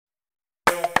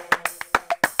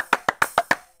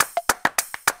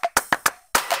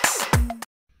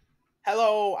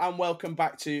Hello and welcome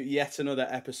back to yet another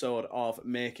episode of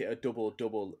Make It a Double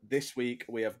Double. This week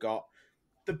we have got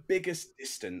the biggest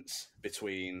distance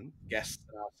between guests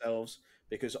and ourselves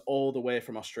because all the way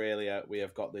from Australia we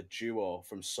have got the duo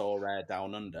from Sorare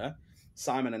Down Under,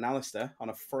 Simon and Alistair, on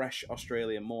a fresh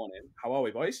Australian morning. How are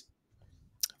we, boys?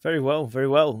 Very well, very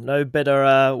well. No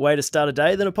better way to start a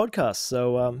day than a podcast.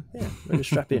 So, ready to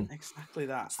strap in. Exactly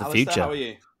that. It's the Alistair, future. how are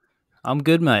you? I'm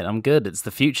good, mate. I'm good. It's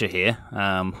the future here.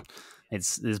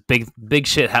 There's big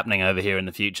shit happening over here in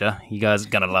the future. You guys are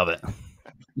gonna love it.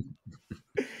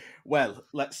 Well,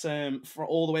 let's for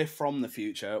all the way from the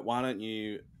future, why don't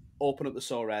you open up the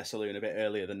Sorare Saloon a bit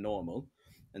earlier than normal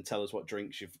and tell us what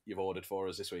drinks you've ordered for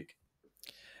us this week?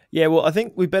 Yeah, well, I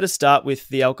think we better start with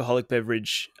the alcoholic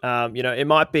beverage. It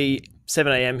might be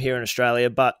 7 a.m. here in Australia,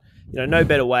 but no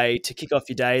better way to kick off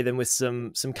your day than with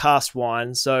some cask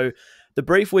wine. So the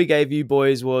brief we gave you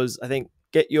boys was, I think,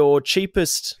 get your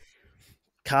cheapest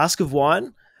cask of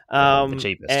wine. The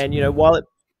cheapest. And while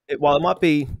it might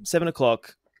be 7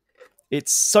 o'clock,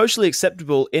 it's socially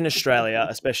acceptable in Australia,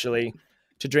 especially,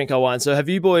 to drink our wine. So have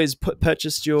you boys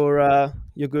purchased your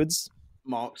goods?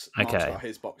 Mark's Okay. got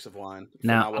his box of wine.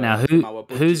 Now,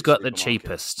 who's got the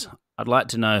cheapest? I'd like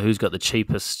to know who's got the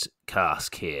cheapest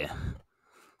cask here.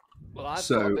 Well, I've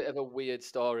got a bit of a weird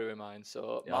story with mine.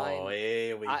 So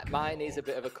mine is a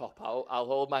bit of a cop-out. I'll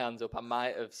hold my hands up. I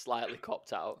might have slightly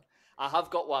copped out. I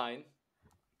have got wine.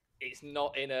 It's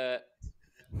not in a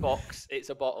box. It's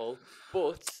a bottle.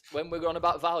 But when we're on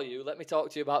about value, let me talk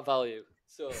to you about value.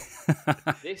 So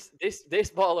this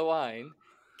bottle of wine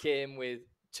came with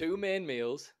 2 main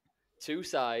meals, 2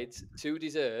 sides, 2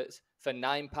 desserts for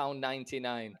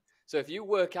 £9.99. So if you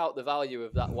work out the value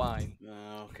of that wine,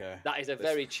 okay, that is a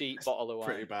very cheap bottle of wine.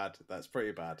 Pretty bad. That's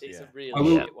pretty bad. It's yeah. a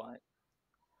really shit wine.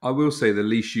 I will say the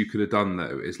least you could have done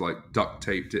though is duct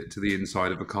taped it to the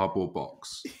inside of a cardboard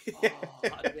box. That'd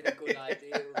have been a good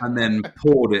idea. And then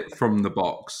poured it from the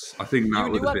box. I think that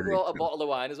would have been. You brought a bottle of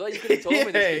wine as well. You could have told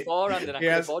me this beforehand, and I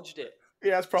could have bodged it. He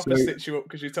has proper stitched you up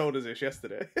because you told us this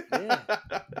yesterday. Yeah.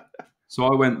 So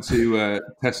I went to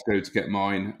Tesco to get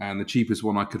mine, and the cheapest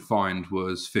one I could find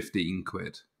was 15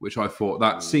 quid, which I thought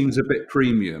that seems a bit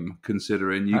premium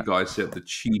considering you guys said the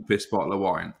cheapest bottle of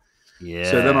wine. Yeah,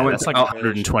 so then I went that's like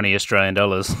 120 Australian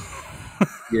dollars.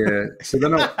 Yeah. So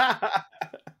then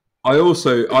I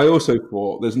also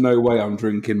thought there's no way I'm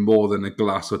drinking more than a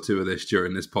glass or 2 of this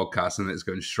during this podcast, and it's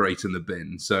going straight in the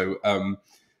bin. So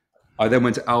I then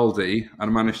went to Aldi and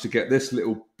I managed to get this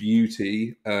little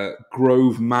beauty,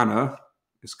 Grove Manor,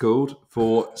 it's called,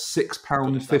 for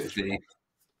 £6.50.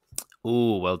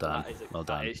 Oh, well done. Well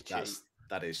done.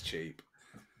 That is cheap.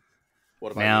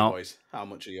 What about you boys? How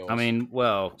much are yours? I mean,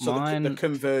 well, so mine... the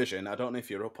conversion, I don't know if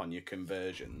you're up on your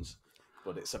conversions,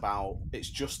 but it's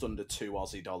just under $2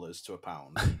 Aussie to a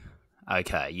pound.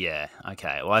 Okay, yeah.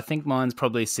 Okay. Well, I think mine's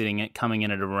probably coming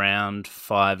in at around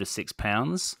 £5 to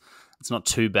 £6. It's not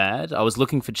too bad. I was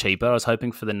looking for cheaper. I was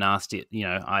hoping for the nasty,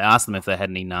 I asked them if they had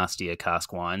any nastier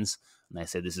cask wines, and they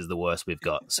said this is the worst we've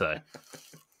got. So,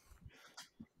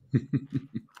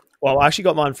 Well, I actually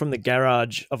got mine from the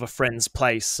garage of a friend's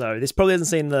place, so this probably hasn't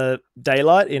seen the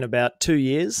daylight in about 2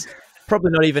 years. Probably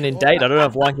not even in date. I don't know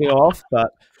if one can go off, but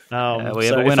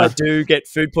if I do get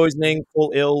food poisoning,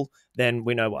 fall ill, then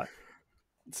we know why.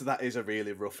 So that is a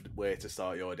really rough way to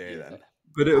start your day then.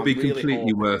 But it'll be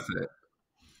completely worth it.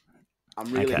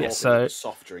 I'm really hoping that the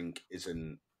soft drink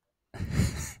isn't...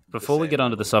 Before we get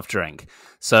on to the soft drink,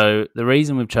 so the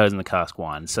reason we've chosen the cask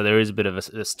wine, so there is a bit of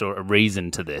a reason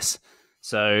to this.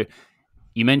 So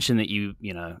you mentioned that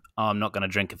I'm not going to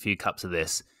drink a few cups of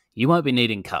this. You won't be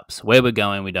needing cups. Where we're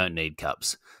going, we don't need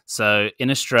cups. So in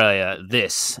Australia,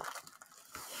 this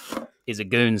is a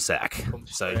goon sack.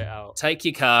 So take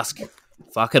your cask,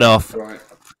 fuck it off. Right.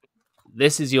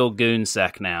 This is your goon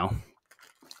sack now.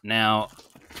 Now,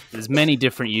 there's many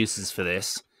different uses for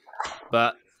this,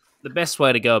 but the best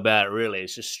way to go about it really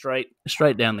is just straight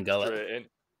down the gullet.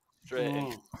 Straight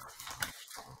in.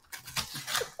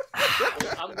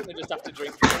 I'm going to just have to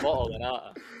drink from the bottle then, aren't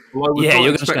I? Well, you're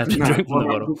going to have to drink from the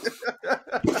bottle.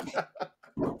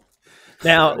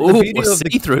 Now, a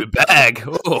see-through bag.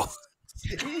 Ooh.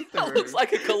 That looks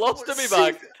like a colostomy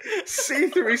bag.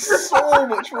 See-through is so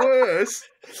much worse.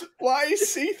 Why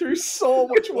is see-through so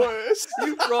much worse?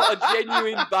 You brought a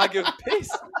genuine bag of piss.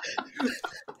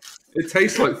 It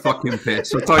tastes like fucking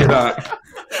piss, I'll tell you that.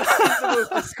 It's the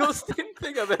most disgusting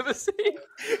thing I've ever seen.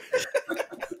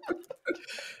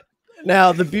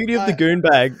 Now, the beauty of the goon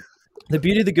bag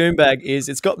is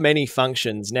it's got many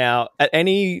functions. Now, at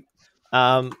any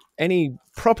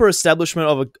proper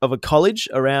establishment of a college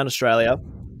around Australia,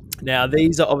 Now,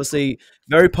 these are obviously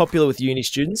very popular with uni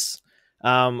students,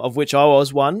 of which I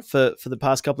was one for the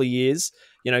past couple of years.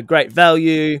 You know, great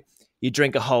value. You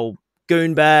drink a whole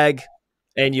goon bag,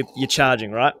 and you're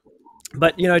charging, right?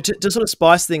 But, you know, to sort of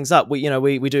spice things up, we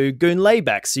do goon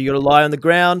laybacks. So you got to lie on the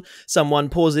ground, someone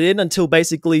pours it in until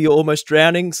basically you're almost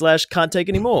drowning / can't take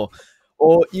any more.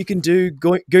 Or you can do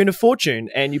goon of fortune,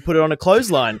 and you put it on a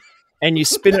clothesline and you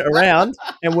spin it around,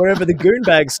 and wherever the goon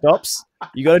bag stops,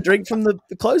 you got to drink from the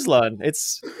clothesline.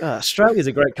 It's Australia's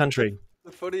a great country.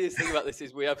 The funniest thing about this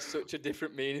is we have such a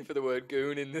different meaning for the word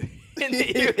goon in the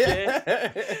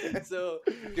UK. So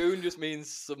goon just means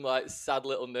some like sad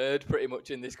little nerd pretty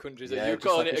much in this country. So you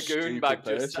calling it a goon bag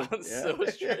just sounds so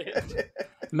strange.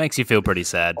 It makes you feel pretty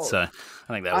sad. So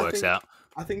I think that works out.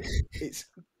 I think it's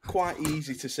quite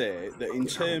easy to say that in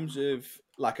terms of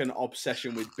like an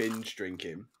obsession with binge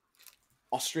drinking,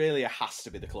 Australia has to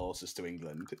be the closest to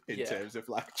England in terms of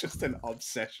like just an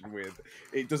obsession with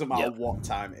it. Doesn't matter what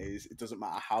time it is. It doesn't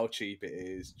matter how cheap it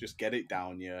is. Just get it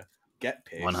down you. Get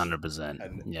pissed.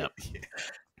 100%. Yeah.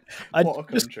 What a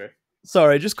country.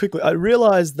 Just quickly, I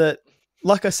realized that,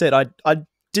 like I said, I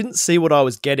didn't see what I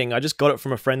was getting. I just got it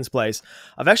from a friend's place.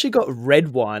 I've actually got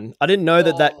red wine. I didn't know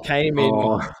that came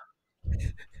in.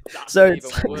 So it's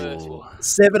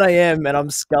 7 a.m. and I'm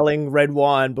sculling red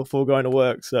wine before going to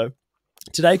work. So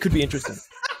today could be interesting.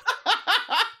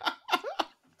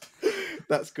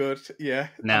 That's good. Yeah.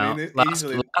 Now,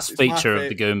 last feature of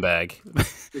the goon bag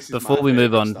before we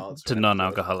move on to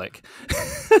non-alcoholic.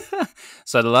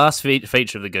 So the last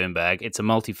feature of the goon bag, it's a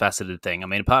multifaceted thing. I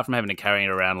mean, apart from having to carry it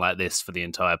around like this for the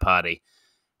entire party,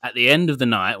 at the end of the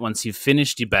night, once you've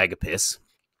finished your bag of piss,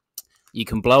 you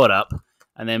can blow it up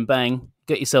and then bang,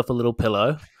 get yourself a little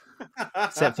pillow,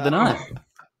 set for the night.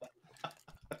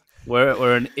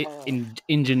 We're an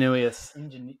ingenious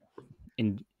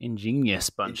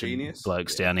bunch of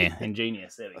blokes down here.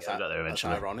 Ingenious. There we go. Got there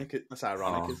eventually. That's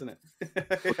ironic, isn't it?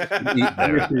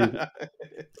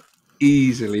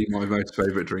 Easily my most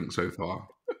favourite drink so far.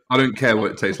 I don't care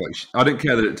what it tastes like. I don't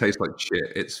care that it tastes like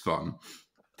shit. It's fun.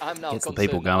 I'm now concerned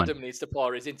that Adam needs to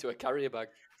pour his into a carrier bag.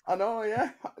 I know,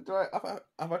 yeah.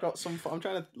 Have I got some? I'm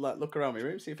trying to like look around my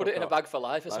room, see if put it in a bag for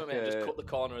life or something, and just cut the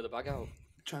corner of the bag out. I'm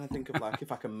trying to think of like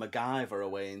if I can MacGyver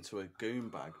away into a goon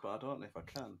bag, but I don't know if I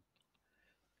can.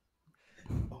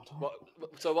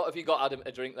 So what have you got Adam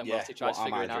to drink then whilst he tries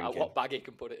figuring out what bag he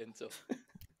can put it into?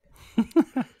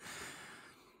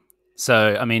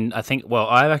 So, I mean, I think, well,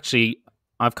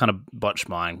 I've kind of botched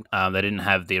mine. They didn't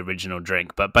have the original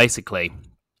drink, but basically,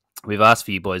 we've asked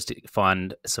for you boys to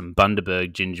find some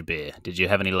Bundaberg ginger beer. Did you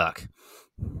have any luck?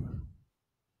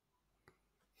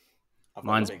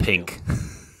 Mine's pink.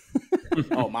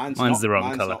 Oh, mine's the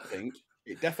wrong colour. Not pink.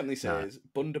 It definitely says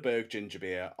Bundaberg ginger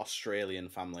beer, Australian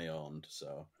family owned.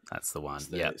 So that's the one.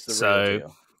 It's the real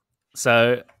deal.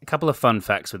 So a couple of fun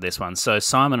facts with this one. So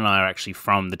Simon and I are actually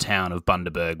from the town of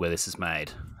Bundaberg where this is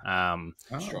made.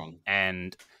 Strong.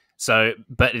 And so,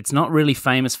 but it's not really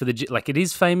famous for it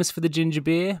is famous for the ginger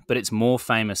beer, but it's more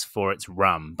famous for its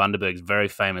rum. Bundaberg's very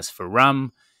famous for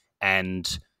rum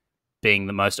and being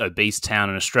the most obese town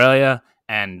in Australia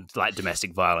and like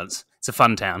domestic violence. It's a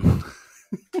fun town.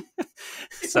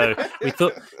 So we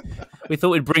thought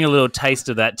we'd bring a little taste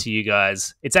of that to you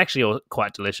guys. It's actually all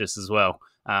quite delicious as well.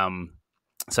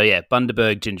 So yeah,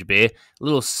 Bundaberg ginger beer. A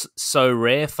little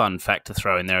Sorare fun fact to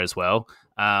throw in there as well.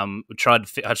 I was trying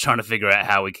to figure out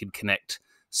how we could connect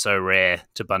Sorare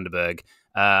to Bundaberg.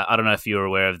 I don't know if you're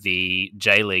aware of the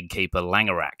J-League keeper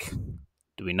Langerak.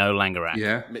 Do we know Langerak?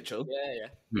 Yeah, Mitchell. Yeah.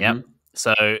 Yep. Mm-hmm.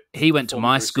 So he went to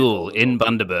my school in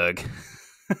Bundaberg.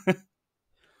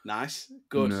 Nice,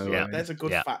 good. No There's a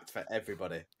good fact for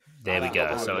everybody. There we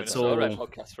go. So it's all a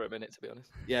podcast for a minute, to be honest.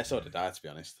 Yeah, so did I, to be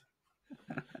honest.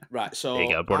 Right, so there you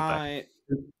go. Brought it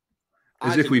back.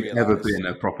 As if we've ever been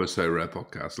a proper Sorare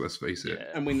podcast. Let's face it,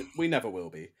 and we never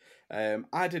will be.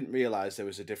 I didn't realise there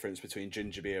was a difference between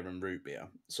ginger beer and root beer.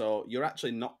 So you're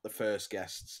actually not the first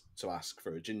guests to ask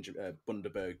for a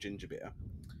Bundaberg ginger beer.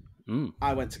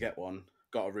 I went to get one,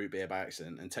 got a root beer by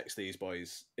accident, and text these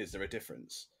boys, "Is there a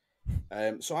difference?"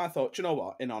 So I thought, you know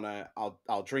what? In honour,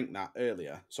 I'll drink that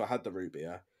earlier. So I had the root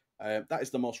beer. That is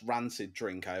the most rancid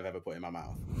drink I have ever put in my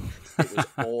mouth. It was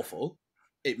awful.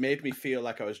 It made me feel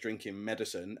like I was drinking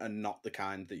medicine and not the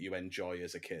kind that you enjoy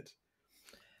as a kid.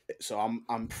 So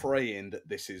I'm praying that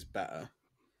this is better.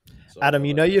 So, Adam,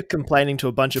 you know you're complaining to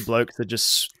a bunch of blokes that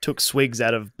just took swigs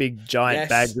out of big giant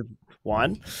bags of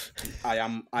wine. I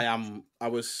am. I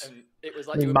was. It was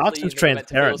like Mark's was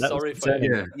transparent.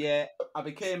 Yeah, I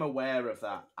became aware of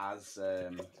that as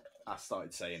I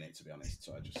started saying it. To be honest,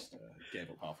 so I just gave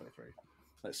up halfway through.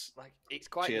 It's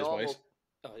quite cheers, normal. Boys.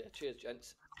 Oh yeah, cheers,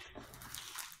 gents.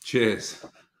 Cheers.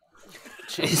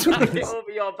 Cheers. Get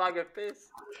over your bag of piss.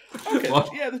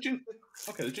 Okay,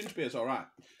 the ginger beer's all right.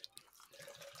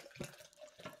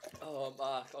 Oh,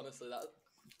 Mark, honestly,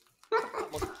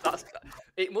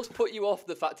 it must put you off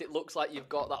the fact it looks like you've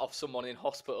got that off someone in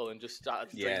hospital and just started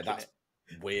drinking that's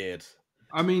weird.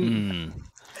 I mean,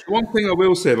 one thing I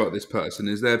will say about this person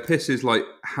is their piss is like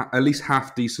at least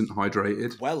half decent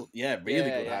hydrated. Well, yeah, really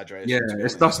good hydration. Yeah,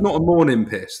 that's not a morning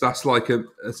piss. That's like an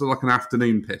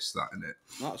afternoon piss, that, isn't it?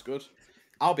 That's good.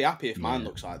 I'll be happy if mine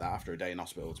looks like that after a day in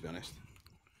hospital, to be honest.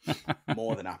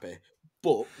 More than happy.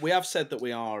 But we have said that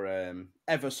we are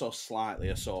ever so slightly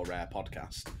a Sorare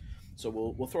podcast. So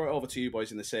we'll throw it over to you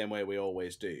boys in the same way we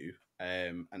always do,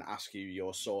 and ask you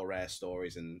your Sorare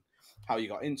stories and how you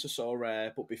got into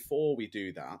Sorare. But before we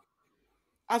do that,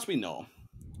 as we know,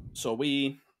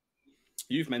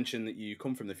 you've mentioned that you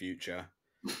come from the future,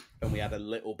 and we had a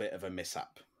little bit of a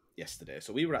mishap yesterday.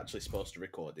 So we were actually supposed to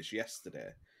record this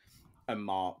yesterday, and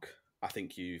Mark, I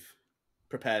think you've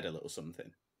prepared a little something.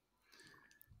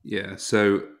 Yeah,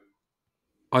 so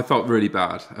I felt really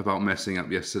bad about messing up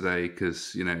yesterday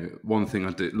because, one thing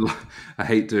I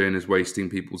hate doing is wasting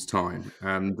people's time.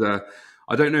 And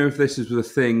I don't know if this is a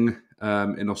thing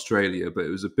in Australia, but it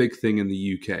was a big thing in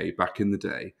the UK back in the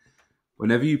day.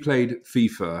 Whenever you played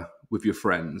FIFA with your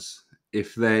friends,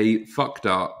 if they fucked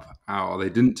up or they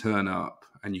didn't turn up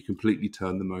and you completely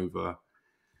turned them over,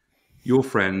 your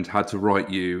friend had to write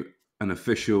you an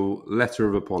official letter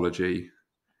of apology.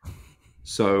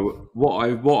 So what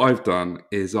I've done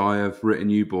is I have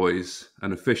written you boys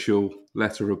an official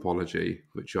letter of apology,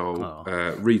 which I'll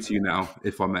read to you now,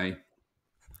 if I may.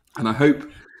 And I hope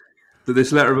that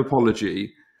this letter of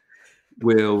apology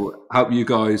will help you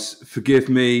guys forgive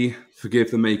me, forgive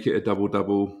the Make It a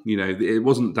Double-Double. It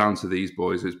wasn't down to these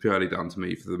boys. It was purely down to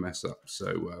me for the mess up.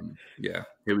 So,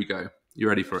 here we go. You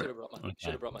ready for it?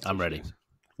 I'm ready.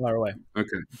 Fire away. Okay.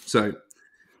 So,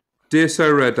 dear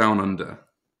Sorare Down Under,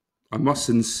 I must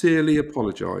sincerely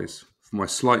apologise for my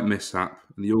slight mishap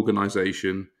in the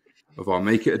organisation of our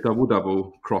Make It a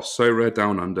Double-Double cross Sorare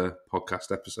Down Under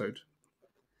podcast episode.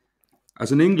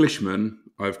 As an Englishman,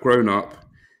 I've grown up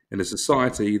in a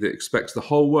society that expects the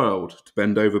whole world to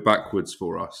bend over backwards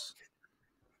for us.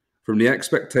 From the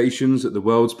expectations that the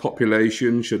world's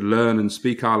population should learn and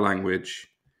speak our language,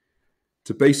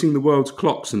 to basing the world's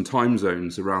clocks and time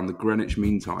zones around the Greenwich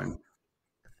Mean Time.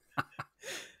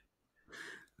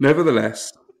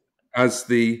 Nevertheless, as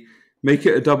the Make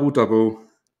It a Double-Double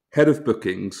head of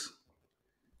bookings,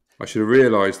 I should have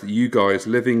realised that you guys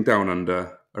living down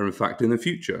under are in fact in the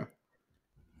future.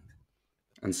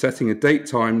 And setting a date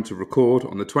time to record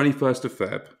on the 21st of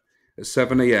Feb at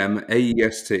 7 a.m.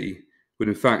 AEST would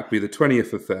in fact be the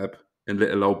 20th of Feb in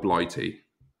little old Blighty.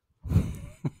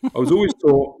 I was always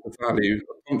taught the value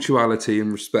of punctuality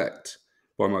and respect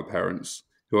by my parents,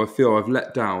 who I feel I've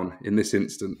let down in this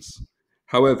instance.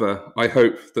 However, I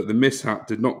hope that the mishap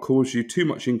did not cause you too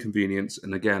much inconvenience,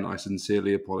 and again, I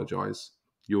sincerely apologise.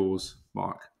 Yours,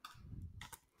 Mark.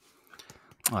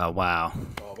 Oh, wow.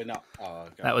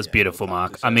 That was yeah, beautiful,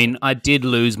 Mark. I mean, I did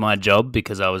lose my job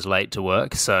because I was late to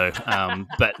work, so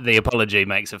but the apology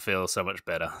makes it feel so much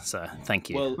better. So thank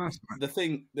you. Well, the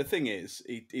thing is,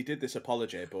 he did this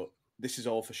apology, but this is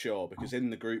all for sure, because in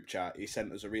the group chat, he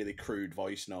sent us a really crude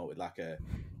voice note with like a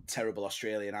terrible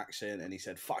Australian accent, and he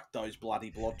said, "Fuck those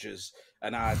bloody blodgers,"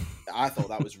 and I thought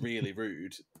that was really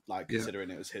rude, like considering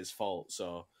it was his fault.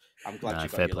 So I'm glad you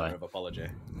got your letter of apology.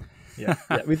 Yeah,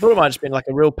 we thought it might have just been like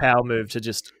a real power move to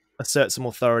just assert some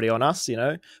authority on us,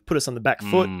 put us on the back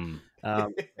foot.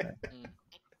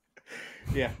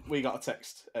 Yeah, we got a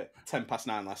text at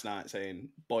 9:10 last night saying,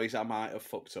 "Boys, I might have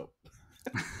fucked up."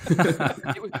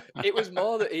 It was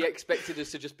more that he expected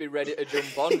us to just be ready to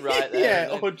jump on right there.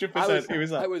 Yeah,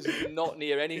 100%. I was not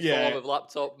near any form of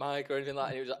laptop, mic, or anything like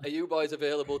that. And he was like, "Are you boys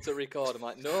available to record?" I'm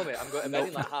like, "No, mate, I'm going to bed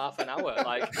in like half an hour."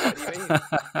 Like, what do you mean?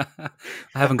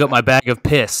 I haven't got my bag of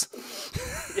piss.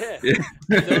 Yeah.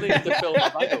 I don't need to fill my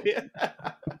bag up.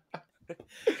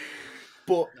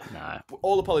 But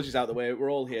all apologies out the way. We're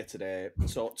all here today.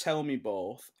 So tell me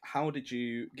both, how did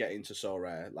you get into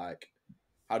Sorare? Like,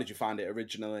 how did you find it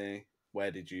originally? Where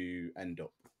did you end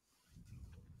up?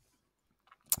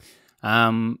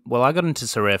 Well, I got into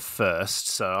Sorare first,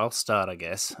 so I'll start, I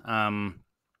guess. I'm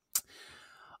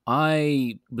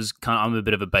a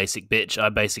bit of a basic bitch. I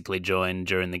basically joined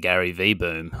during the Gary V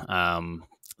boom,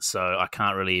 so I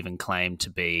can't really even claim to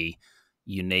be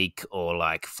unique or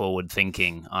like forward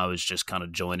thinking. I was just kind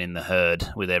of joining the herd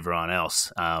with everyone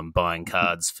else, buying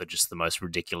cards for just the most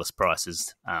ridiculous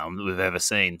prices that we've ever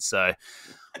seen. So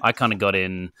I kind of got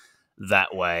in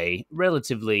that way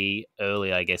relatively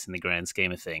early, I guess, in the grand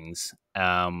scheme of things.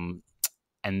 And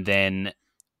then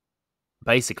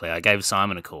basically I gave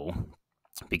Simon a call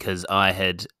because I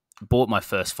had bought my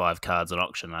first 5 cards on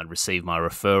auction. I'd received my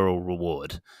referral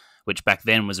reward, which back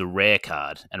then was a rare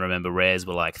card. And remember, rares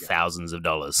were like thousands of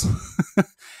dollars.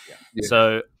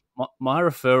 So my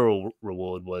referral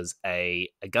reward was a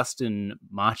Augustin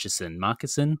Marchesson,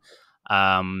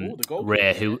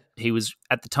 rare. Who he was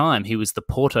at the time? He was the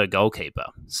Porto goalkeeper.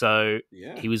 So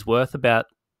he was worth about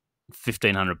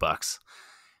 $1,500.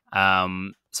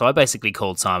 So I basically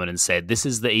called Simon and said, "This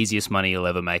is the easiest money you'll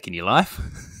ever make in your life.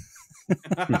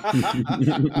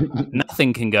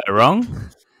 Nothing can go wrong.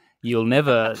 You'll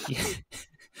never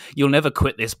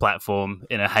quit this platform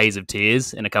in a haze of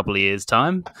tears in a couple of years'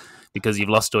 time because you've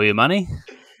lost all your money.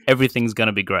 Everything's going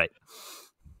to be great."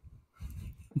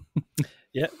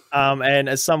 Yeah. And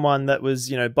as someone that was,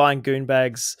 buying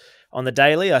goonbags on the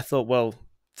daily, I thought, well,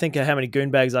 think of how many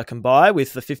goonbags I can buy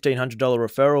with the $1,500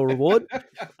 referral reward.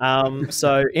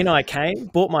 So in I came,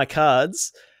 bought my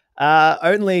cards,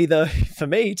 only for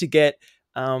me to get,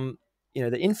 the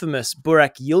infamous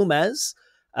Burak Yilmaz.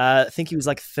 I think he was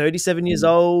like 37 years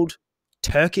old,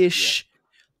 Turkish,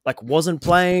 wasn't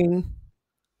playing.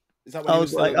 Is that when I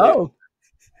was like, oh.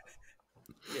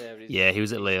 Yeah, he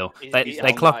was at Lille.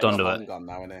 They clocked onto it. Gone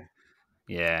now, isn't he?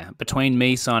 Yeah, between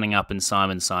me signing up and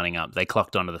Simon signing up, they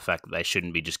clocked onto the fact that they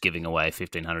shouldn't be just giving away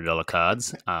 $1,500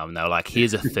 cards. They were like,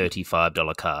 "Here's a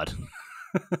 $35 card."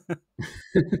 I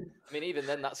mean, even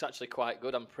then, that's actually quite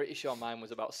good. I'm pretty sure mine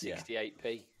was about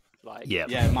 68p.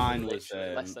 Mine was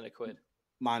less than £1.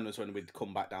 Mine was when we'd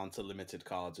come back down to limited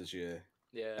cards as your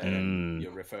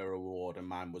referral reward, and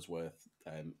mine was worth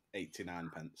 89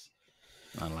 pence.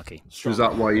 Unlucky. Is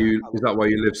that why you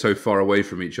live so far away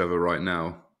from each other right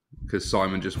now? Because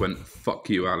Simon just went, "Fuck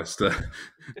you, Alistair.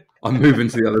 I'm moving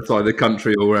to the other side of the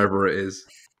country or wherever it is."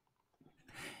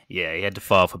 Yeah, he had to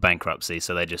file for bankruptcy,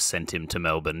 so they just sent him to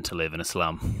Melbourne to live in a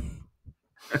slum.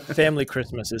 Family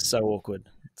Christmas is so awkward.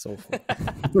 It's awful.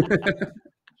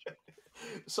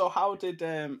 So how did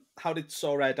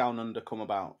Sorare Down Under come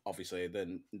about? Obviously,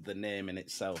 the name in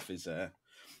itself is a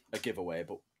giveaway,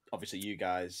 but obviously you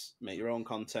guys make your own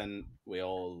content.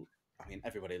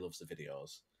 Everybody loves the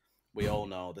videos. We all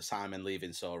know the Simon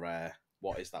leaving Sorare.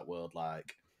 What is that world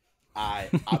like? I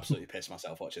absolutely pissed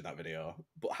myself watching that video.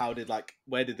 But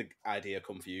where did the idea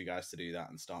come for you guys to do that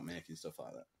and start making stuff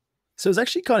like that? So it was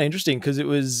actually kind of interesting because it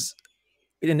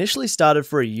initially started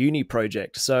for a uni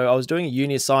project. So I was doing a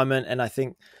uni assignment and I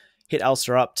think hit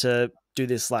Alistair up to do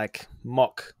this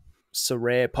mock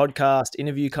Sorare podcast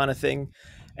interview kind of thing.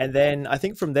 And then I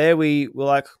think from there we were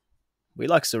like, we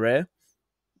like Sorare.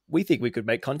 We think we could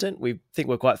make content. We think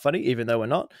we're quite funny, even though we're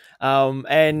not.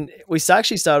 And we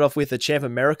actually started off with a Champ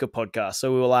America podcast.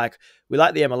 So we were like, we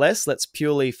like the MLS. Let's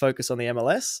purely focus on the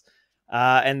MLS.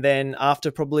 And then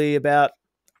after probably about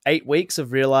 8 weeks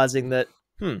of realizing that,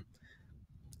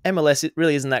 MLS, it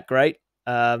really isn't that great.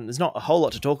 There's not a whole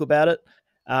lot to talk about it.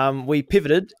 We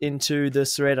pivoted into the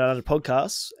Sorare Down Under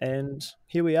podcast. And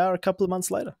here we are a couple of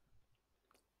months later.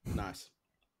 Nice,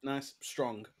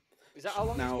 strong. Is that how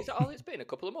long? Is that all it's been? A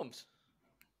couple of months?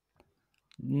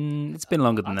 It's been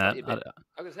longer than that.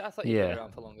 I thought you'd been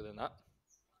around for longer than that.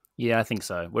 Yeah, I think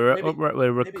so.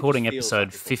 We're recording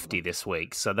episode 50 this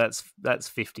week, so that's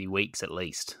 50 weeks at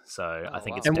least. So I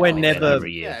think it's definitely been over a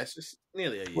year. Yeah, it's just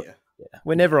nearly a year.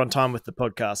 We're never on time with the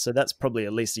podcast, so that's probably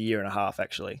at least a year and a half,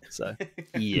 actually. So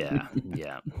yeah.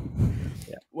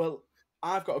 Well,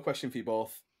 I've got a question for you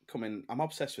both. I'm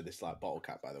obsessed with this bottle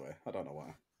cap, by the way. I don't know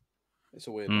why. It's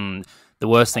a weird one. The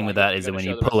worst thing with that is that when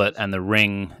you pull it and the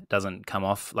ring doesn't come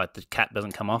off, the cap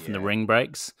doesn't come off and the ring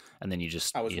breaks, and then you're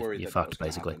fucked,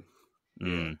 basically.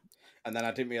 Yeah. And then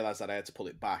I didn't realise that I had to pull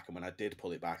it back, and when I did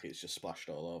pull it back, it's just splashed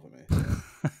all over me.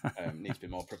 Need to be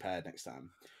more prepared next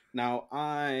time. Now,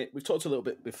 we've talked a little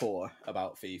bit before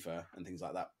about FIFA and things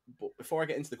like that, but before I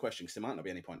get into the question, because there might not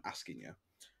be any point asking you,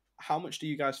 how much do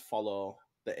you guys follow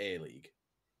the A-League?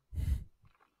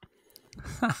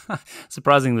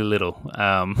 Surprisingly little.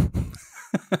 I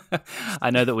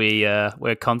know that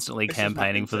we're constantly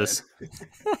campaigning for this.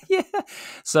 Yeah.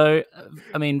 So,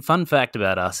 fun fact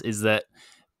about us is that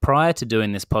prior to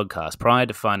doing this podcast, prior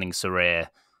to finding Sorare,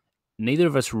 neither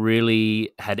of us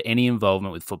really had any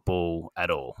involvement with football at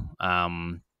all.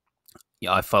 I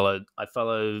follow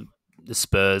the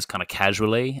Spurs kind of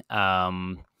casually.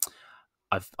 I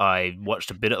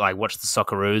watched a bit of watched the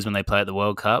Socceroos when they play at the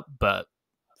World Cup, but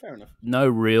fair enough. No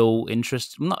real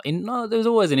interest. There was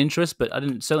always an interest, but I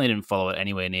certainly didn't follow it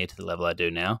anywhere near to the level I do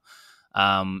now.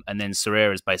 And then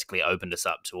Sorare has basically opened us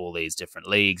up to all these different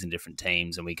leagues and different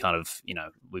teams. And we kind of,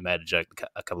 we made a joke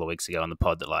a couple of weeks ago on the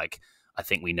pod that, like, I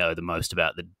think we know the most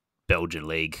about the Belgian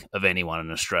league of anyone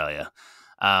in Australia.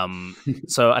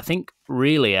 So I think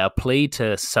really our plea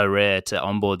to Sorare to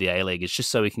onboard the A-League is just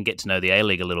so we can get to know the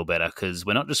A-League a little better, because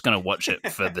we're not just going to watch it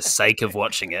for the sake of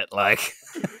watching it. Like,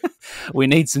 we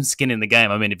need some skin in the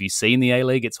game. I mean, have you seen the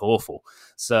A-League? It's awful.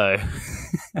 So,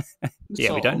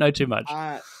 yeah, we don't know too much.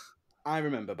 I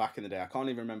remember back in the day, I can't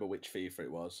even remember which FIFA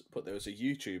it was, but there was a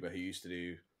YouTuber who used to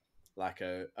do like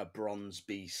a Bronze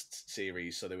Beast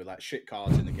series. So they were like shit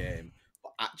cards in the game,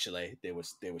 but actually they were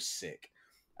sick.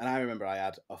 And I remember I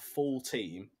had a full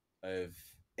team of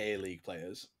A-League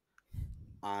players,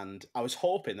 and I was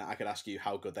hoping that I could ask you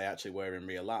how good they actually were in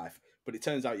real life, but it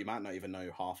turns out you might not even know who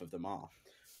half of them are.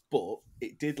 But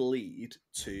it did lead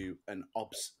to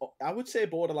I would say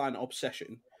borderline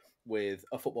obsession with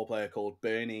a football player called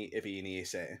Bernie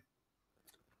Iviniese,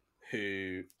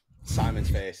 who Simon's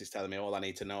face is telling me all I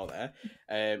need to know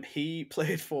there. He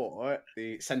played for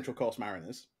the Central Coast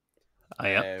Mariners. Oh,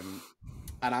 yeah.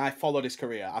 And I followed his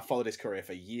career. I followed his career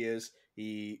for years.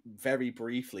 He very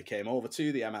briefly came over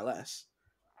to the MLS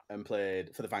and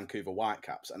played for the Vancouver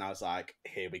Whitecaps. And I was like,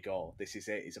 here we go. This is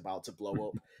it. He's about to blow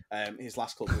up. His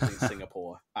last club was in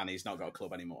Singapore, and he's not got a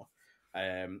club anymore.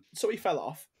 So he fell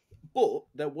off. But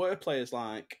there were players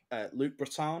like Luke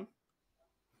Breton,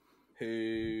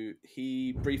 who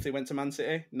he briefly went to Man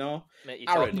City. No? Mate,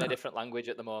 you're talking a different language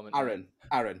at the moment.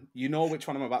 Aaron, you know which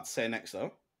one I'm about to say next,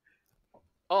 though?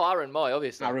 Oh, Aaron Moy,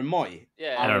 obviously. Aaron Moy.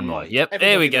 Yeah. Aaron Moy. Yep,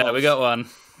 there we go. We got one.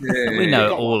 Yeah. We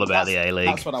know all about the A-League.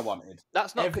 That's what I wanted.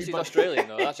 That's not because he's Australian,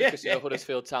 though. That's just because he's a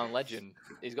Huddersfield Town legend.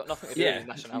 He's got nothing to do with his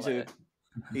nationality.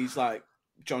 He's like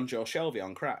John Joe Shelby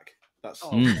on crack. That's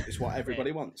is what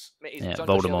everybody wants. Mate, he's John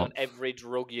Joe Shelby on every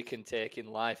drug you can take in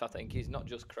life, I think. He's not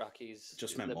just crack. He's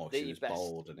just meant more because he was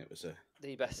bold, and it was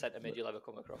the best centre mid you'll ever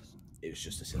come across. It was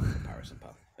just a silly comparison,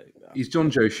 pal. He's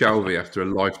John Joe Shelby after a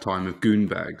lifetime of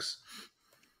goonbags.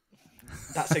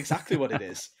 That's exactly what it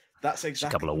is. That's exactly. Just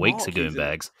a couple of weeks of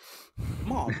goonbags.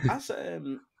 Mark, as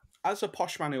a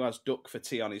posh man who has duck for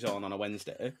tea on his own on a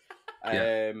Wednesday,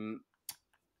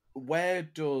 where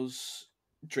does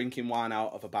drinking wine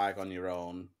out of a bag on your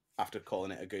own after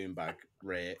calling it a goon bag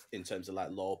rate in terms of like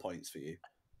low points for you?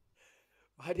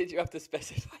 Why did you have to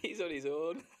specify he's on his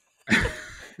own?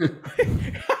 You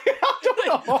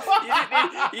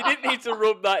didn't need to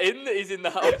rub that in that he's in the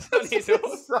house on his own.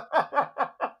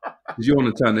 Did you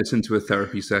want to turn this into a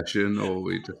therapy session, or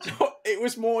we just... It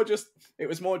was more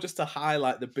just to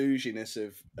highlight the bouginess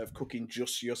of cooking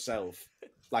just yourself,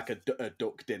 like a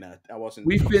duck dinner. I wasn't.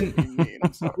 We've been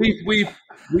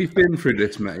through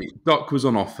this, mate. Duck was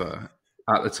on offer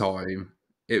at the time.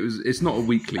 It's not a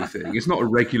weekly thing. It's not a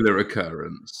regular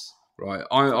occurrence, right?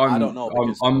 I don't know.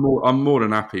 I'm more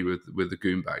than happy with the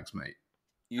goonbags, mate.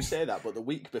 You say that, but the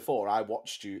week before I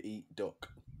watched you eat duck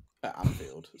at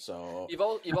Anfield. So you've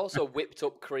also whipped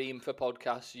up cream for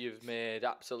podcasts. You've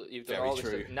done all this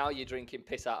stuff. Now you're drinking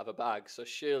piss out of a bag. So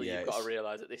surely you've got to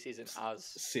realise that this isn't as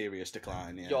serious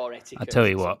decline. Yeah. Your etiquette. I tell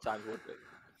you what.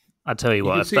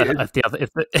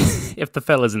 If the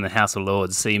fellas in the House of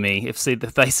Lords see me, if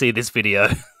they see this video,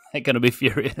 they're going to be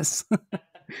furious.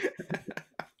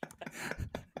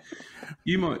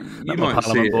 You might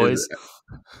see it, boys.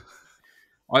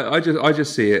 I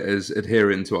just see it as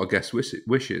adhering to our guest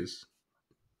wishes.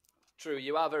 True,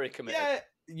 you are very committed. Yeah,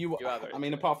 you are. I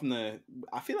mean, apart from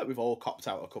I feel like we've all copped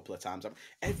out a couple of times.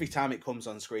 Every time it comes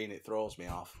on screen, it throws me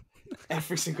off.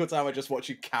 Every single time I just watch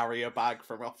you carry a bag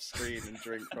from off screen and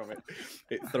drink from it,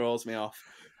 it throws me off.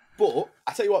 But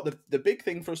I tell you what, the big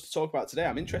thing for us to talk about today,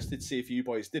 I'm interested to see if you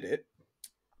boys did it,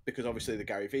 because obviously the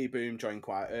Gary V boom joined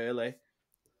quite early.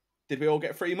 Did we all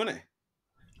get free money?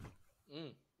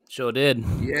 Sure did.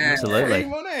 Yeah, absolutely. Free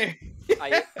money.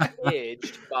 I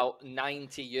aged about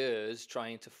 90 years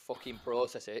trying to fucking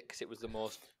process it because it was the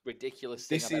most ridiculous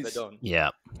thing I've ever done. Yeah.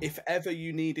 If ever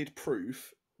you needed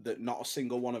proof that not a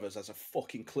single one of us has a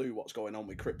fucking clue what's going on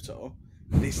with crypto,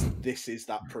 this is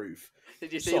that proof.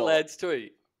 Did you see Laird's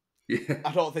tweet? Yeah.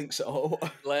 I don't think so.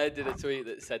 Laird did a tweet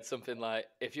that said something like,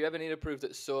 if you ever need to prove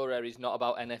that Sorare is not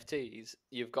about NFTs,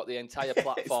 you've got the entire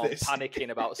platform panicking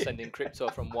about sending crypto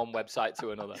from one website to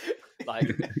another. Like,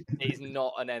 it's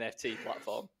not an NFT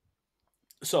platform.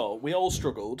 So, we all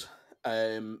struggled.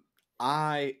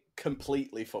 I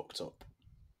completely fucked up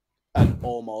and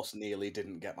almost nearly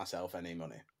didn't get myself any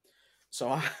money.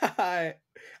 So, I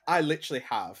literally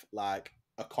have, like,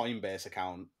 a Coinbase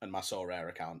account and my Sorare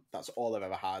account. That's all I've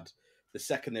ever had. The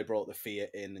second they brought the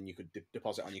fiat in and you could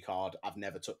deposit on your card, I've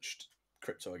never touched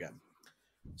crypto again.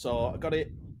 So I got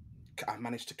it I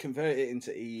managed to convert it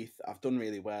into ETH. I've done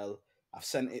really well. I've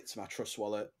sent it to my Trust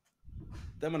wallet.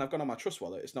 Then when I've gone on my Trust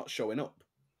wallet, it's not showing up.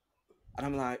 And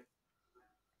I'm like,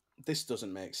 this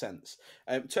doesn't make sense.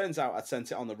 Turns out I'd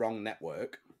sent it on the wrong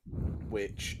network,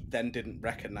 which then didn't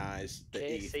recognise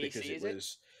the ETH because it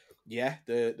was,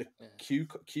 the Q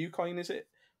coin, is it?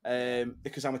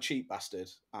 Because I'm a cheap bastard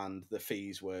and the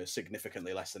fees were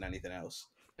significantly less than anything else.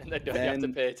 And then you have to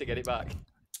pay to get it back.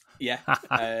 Yeah.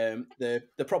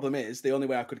 The problem is the only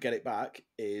way I could get it back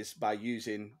is by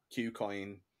using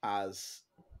Qcoin as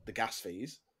the gas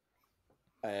fees.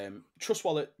 Trust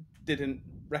Wallet didn't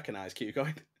recognize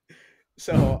Qcoin,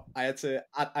 so I had to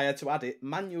add it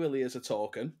manually as a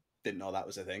token. Didn't know that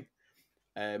was a thing.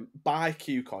 Buy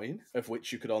Qcoin, of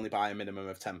which you could only buy a minimum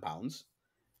of £10.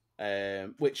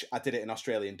 Which I did it in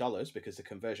Australian dollars because the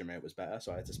conversion rate was better,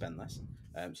 so I had to spend less.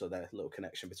 So there's a little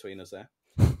connection between us there.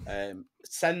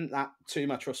 Send that to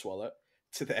my Trust wallet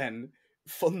to then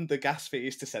fund the gas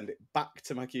fees to send it back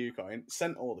to my Qcoin.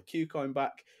 Sent all the Qcoin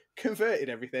back, converted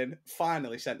everything,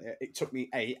 finally sent it. It took me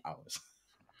 8 hours.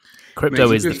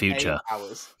 Crypto is the future. 8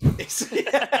 hours.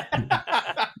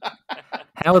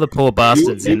 How are the poor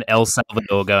bastards in El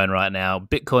Salvador going right now?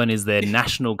 Bitcoin is their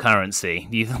national currency.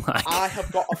 I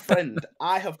have got a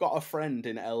friend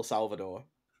in El Salvador.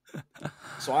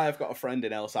 So I have got a friend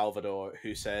in El Salvador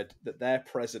who said that their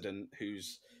president,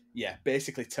 who's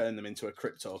basically turned them into a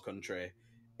crypto country,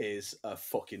 is a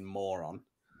fucking moron.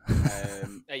 You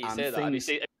say that. Have you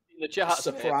seen in the chat?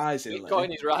 Surprisingly,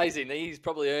 Bitcoin is rising. He's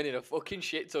probably earning a fucking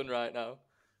shit ton right now.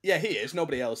 Yeah, he is.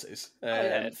 Nobody else is.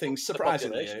 Things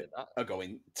surprisingly are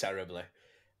going terribly.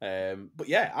 But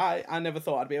yeah, I never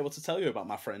thought I'd be able to tell you about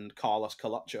my friend Carlos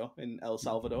Colacho in El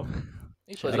Salvador.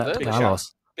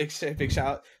 Big shout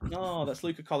out. No, that's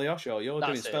Luca Coliosho. You're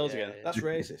doing spells again. That's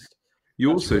racist.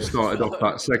 You also started off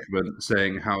that segment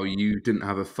saying how you didn't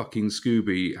have a fucking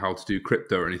Scooby how to do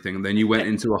crypto or anything, and then you went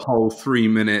into a whole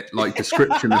 3-minute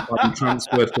description of how you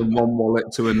transferred from one wallet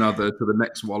to another to the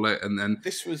next wallet, and then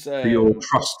this was to your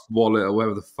Trust wallet or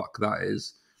whatever the fuck that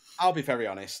is. I'll be very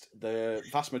honest. The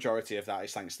vast majority of that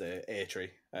is thanks to Aitry,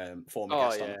 former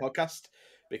guest on the podcast,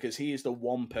 because he is the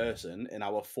one person in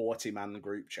our 40-man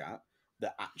group chat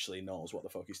that actually knows what the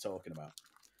fuck he's talking about.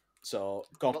 So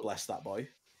God bless that boy.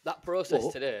 That process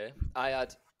today, I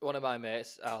had one of my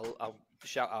mates. I'll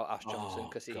shout out Ash Johnson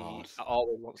because he always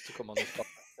wants to come on this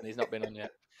podcast and he's not been on yet.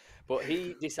 But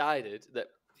he decided that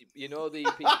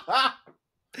the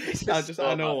people.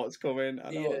 I know what's coming. I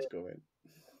know what's coming.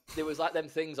 There was them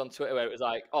things on Twitter where it was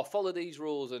like, follow these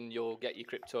rules and you'll get your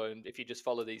crypto, and if you just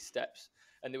follow these steps.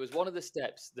 And there was one of the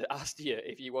steps that asked you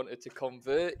if you wanted to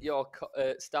convert your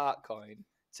Stark coin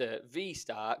to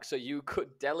V-Stark so you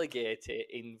could delegate it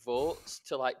in votes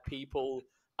to people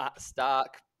at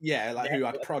Stark. Yeah, who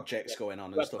had projects going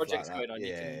on and stuff like that.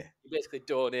 You basically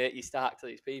donate your Stark to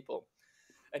these people.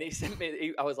 And he sent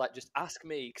me, I was like, just ask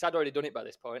me, because I'd already done it by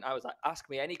this point. I was like, ask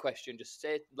me any question, just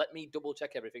say, let me double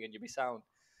check everything and you'll be sound.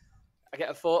 I get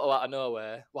a photo out of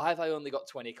nowhere. Why have I only got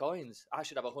 20 coins? I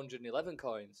should have 111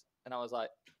 coins. And I was like,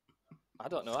 I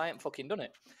don't know. I ain't fucking done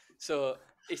it. So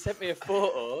he sent me a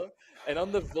photo, and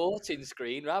on the voting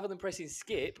screen, rather than pressing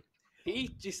skip, he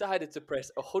decided to press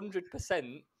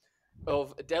 100%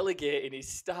 of delegating his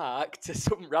Stark to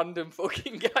some random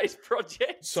fucking guy's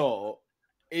project. So,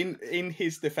 in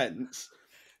his defense,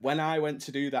 when I went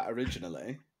to do that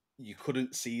originally, you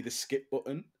couldn't see the skip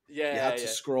button. Yeah, you had to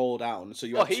scroll down, so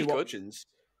you had two options.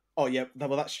 Oh yeah,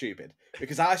 well that's stupid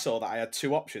because I saw that I had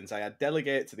two options. I had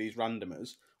delegate to these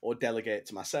randomers or delegate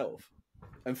to myself.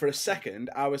 And for a second,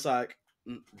 I was like,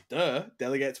 duh,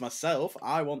 delegate to myself.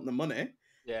 I want the money.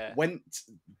 Yeah.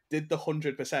 Did the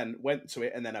 100%, went to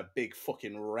it, and then a big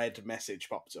fucking red message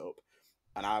popped up.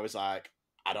 And I was like,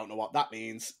 I don't know what that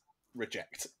means.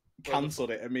 Reject. Cancelled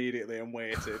it immediately and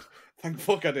waited. Thank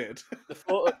fuck I did. The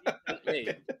photo he sent me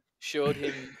showed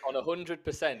him on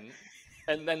 100%.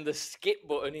 And then the skip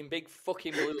button in big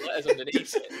fucking blue letters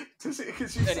underneath it.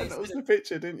 Because you sent us the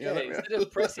picture, didn't you? Yeah, instead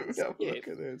of pressing skip,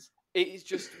 it's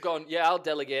just gone, I'll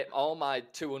delegate all my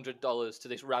 $200 to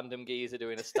this random geezer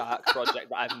doing a Stark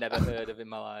project that I've never heard of in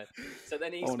my life. So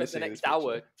then he spent the next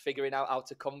hour figuring out how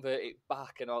to convert it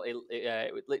back and all. It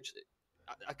literally,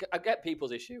 I get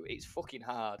people's issue. It's fucking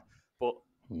hard. But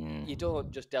you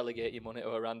don't just delegate your money to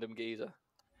a random geezer.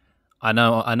 I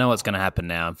know what's going to happen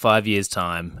now. In 5 years'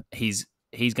 time, he's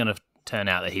going to turn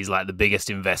out that he's the biggest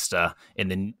investor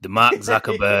in the Mark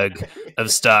Zuckerberg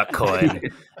of Stark Coin,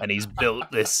 and he's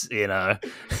built this. I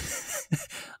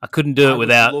couldn't do it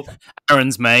without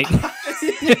Aaron's mate.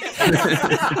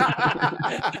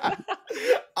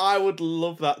 I would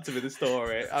love that to be the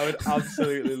story. I would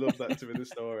absolutely love that to be the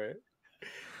story.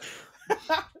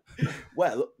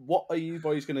 Well, what are you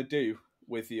boys going to do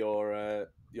with your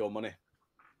money?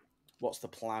 What's the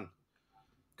plan?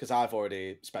 Because I've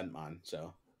already spent mine,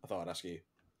 so I thought I'd ask you.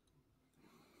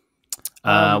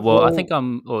 Well, I think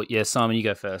yeah, Simon, you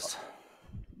go first.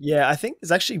 Yeah, I think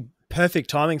it's actually perfect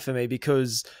timing for me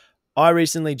because I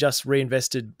recently just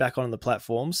reinvested back on the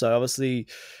platform. So obviously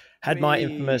had my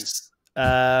infamous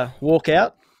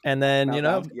walkout, and then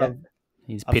I've found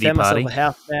myself a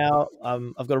house now.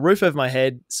 I've got a roof over my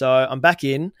head, so I'm back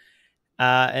in,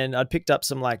 and I'd picked up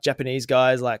some like Japanese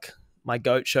guys, like my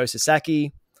goat Sho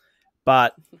Sasaki,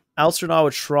 but Alistair and I were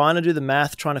trying to do the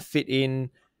math, trying to fit in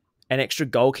an extra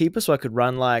goalkeeper so I could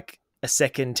run like a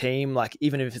second team, like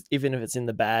even if it's in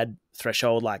the bad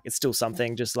threshold, like it's still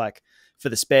something just like for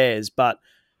the spares. But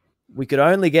we could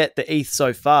only get the ETH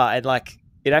so far, and like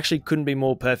it actually couldn't be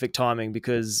more perfect timing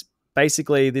because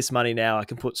basically this money now I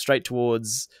can put straight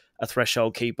towards a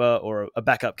threshold keeper or a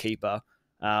backup keeper.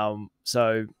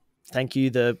 So thank you,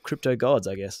 the crypto gods,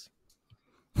 I guess.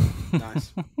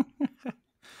 Nice.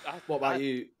 What about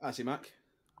you, Azzy Mac?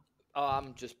 Oh,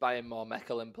 I'm just buying more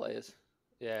Mechalin players.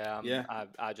 Yeah,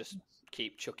 I just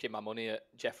keep chucking my money at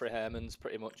Jeffrey Herman's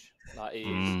pretty much. Like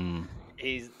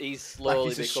he's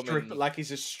slowly becoming like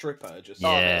he's a stripper. Just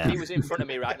if he was in front of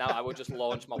me right now, I would just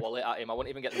launch my wallet at him. I wouldn't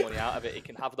even get the money out of it. He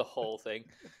can have the whole thing.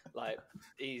 Like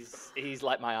he's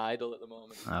like my idol at the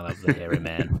moment. I love the hairy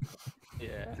man.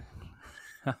 Yeah.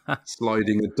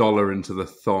 Sliding $1 into the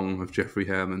thong of Jeffrey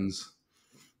Herman's.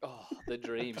 Oh, the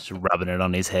dream. Just rubbing it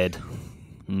on his head.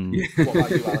 Yeah. What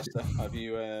about you,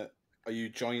 Alistair? Are you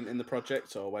joined in the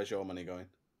project, or where's your money going?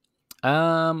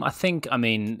 I think,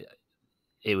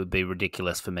 it would be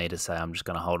ridiculous for me to say I'm just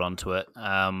going to hold on to it.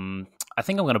 I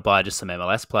think I'm going to buy just some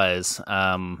MLS players.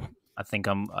 I think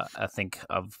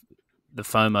the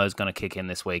FOMO is going to kick in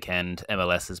this weekend.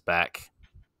 MLS is back.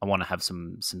 I want to have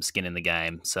some skin in the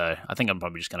game, so I think I'm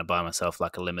probably just going to buy myself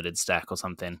like a limited stack or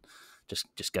something.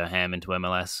 Just go ham into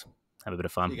MLS, have a bit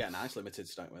of fun. You get a nice limited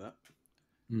stack with that.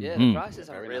 Yeah, the prices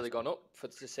haven't really gone up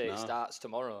to say it starts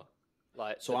tomorrow.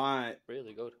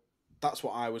 Really good. That's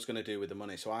what I was going to do with the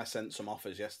money. So I sent some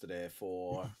offers yesterday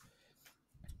for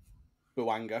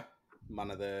Buanga,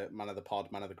 man of the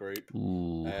pod, man of the group.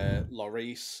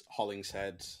 Lloris,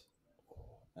 Hollingshead.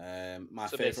 My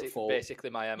favourite forward, basically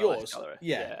my MLS gallery.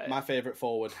 Yeah, my favourite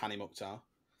forward, Hani Mukhtar.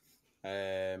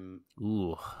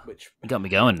 Which you got me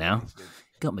going now.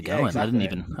 Got me going.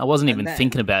 Exactly. I wasn't even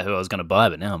thinking about who I was going to buy,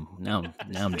 but now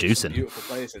I'm juicing. Beautiful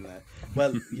players in there.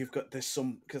 Well, there's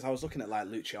some, because I was looking at like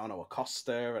Luciano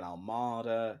Acosta and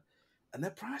Almada, and their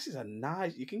prices are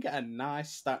nice. You can get a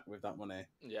nice stack with that money.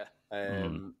 Yeah.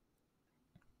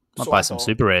 Might buy some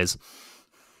super rares.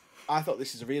 I thought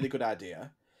this is a really good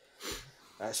idea.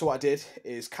 So what I did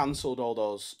is cancelled all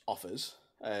those offers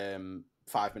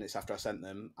 5 minutes after I sent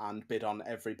them and bid on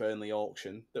every Burnley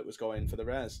auction that was going for the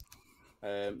rares.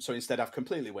 So instead, I've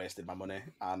completely wasted my money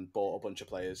and bought a bunch of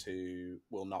players who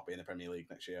will not be in the Premier League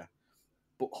next year.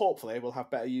 But hopefully, we'll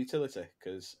have better utility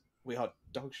because we had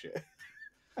dog shit.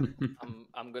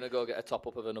 I'm gonna go get a top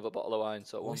up of another bottle of wine.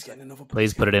 So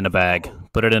please put it in a bag.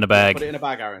 Put it in a bag. Put it in a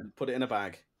bag, Aaron. Put it in a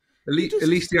bag. At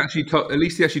least he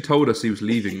actually told us he was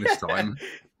leaving this time.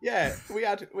 Yeah, we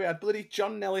had bloody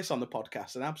John Nellis on the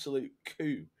podcast, an absolute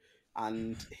coup,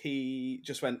 and he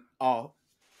just went,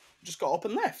 just got up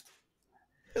and left.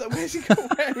 Like, where's he gone?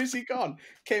 Where is he gone?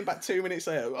 Came back 2 minutes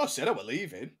later. I said I were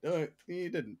leaving. No, you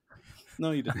didn't.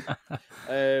 No, you didn't.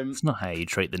 It's not how you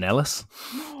treat the Nellis.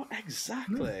 No,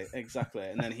 exactly.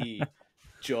 And then he,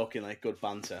 jokingly, good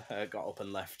banter, got up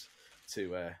and left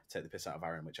to take the piss out of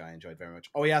Aaron, which I enjoyed very much.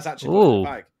 Oh, he has actually put it in a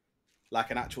bag,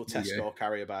 like an actual Tesco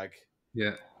carrier bag.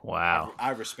 Yeah. Wow.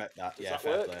 I respect that. Does yeah, that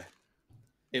fair work? play.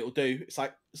 It'll do. It's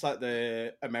like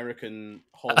the American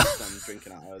Holston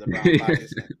drinking out of the brown bag,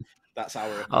 isn't it? That's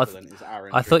our equivalent. Is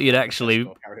Aaron? I thought you'd actually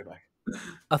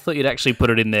put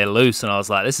it in there loose, and I was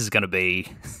like, "This is going to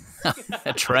be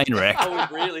a train wreck." I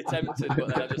was really tempted, but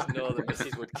then I just know the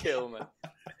missus would kill me.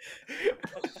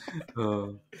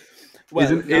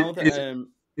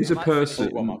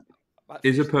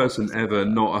 Is a person ever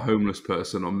not a homeless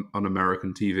person on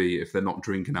American TV if they're not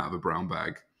drinking out of a brown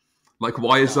bag? Like,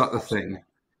 why is that the thing?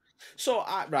 So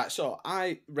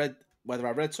I read, whether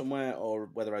I read somewhere or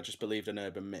whether I just believed an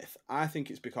urban myth, I think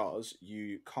it's because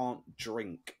you can't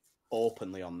drink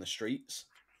openly on the streets.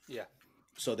 Yeah.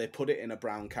 So they put it in a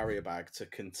brown carrier bag so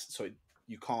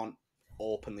you can't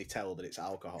openly tell that it's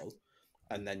alcohol,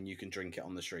 and then you can drink it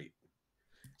on the street.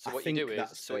 So what you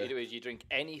do is you drink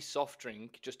any soft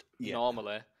drink just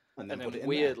normally, and then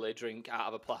weirdly drink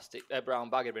out of a brown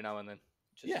bag every now and then.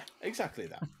 Yeah, exactly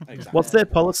that. Exactly. What's their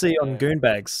policy on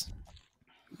goonbags?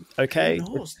 Okay.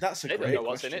 Who knows? That's a they great don't know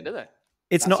what's question. in it, do they?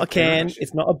 It's That's not a a great can. question.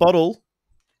 It's not a bottle.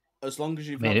 As long as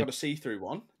you've not got a see-through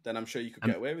one, then I'm sure you could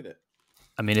get away with it.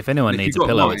 I mean, if anyone If needs you've a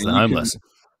got pillow, mine, it's the you can- homeless.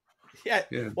 Yeah.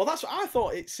 Well, that's what I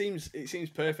thought. It seems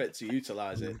perfect to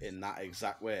utilize it in that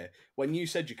exact way. When you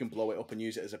said you can blow it up and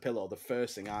use it as a pillow, the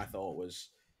first thing I thought was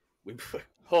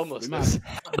Homelessness.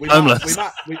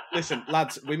 Listen,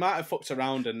 lads, we might have fucked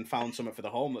around and found something for the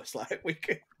homeless. Like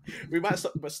we might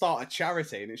start a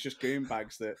charity, and it's just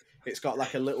goonbags that it's got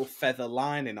like a little feather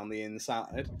lining on the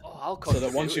inside, so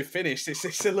that once you've finished,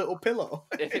 it's a little pillow.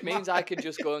 If it means I can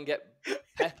just go and get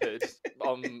peppered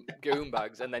on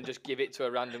goonbags and then just give it to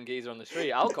a random geezer on the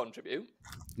street, I'll contribute.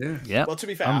 Yeah. Well, to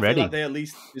be fair, I'm I ready. feel like they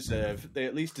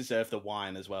at least deserve the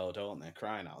wine as well, don't they?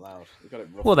 Crying out loud.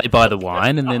 Well, they buy the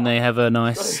wine and then they have a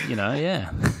nice,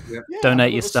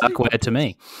 donate your Starkware to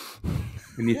me.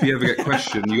 And if you ever get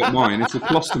questioned, you got mine. It's a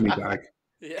colostomy bag.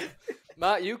 Yeah,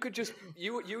 Matt, you could just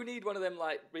you need one of them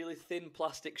like really thin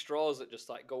plastic straws that just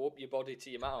like go up your body to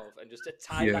your mouth and just to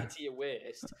tie that to your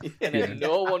waist, and then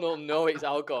no one will know it's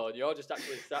alcohol. And you're just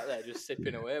actually sat there just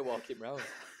sipping away, walking around.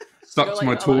 Stuck to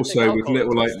my torso with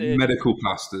little like medical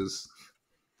plasters.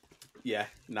 Yeah,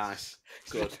 nice,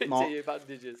 good. To your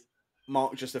bandages.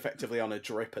 Mark just effectively on a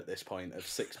drip at this point of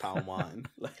 £6 wine.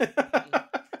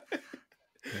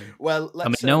 Well,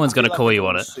 no one's going to call you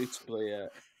on it. Suitably,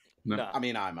 No. I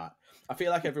mean, I might. I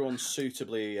feel like everyone's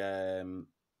suitably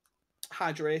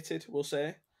hydrated, we'll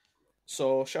say.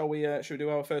 So, shall we do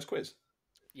our first quiz?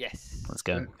 Yes. Let's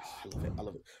go. Oh, I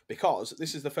love it. Because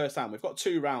this is the first time. We've got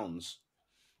 2 rounds.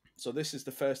 So, this is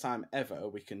the first time ever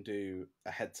we can do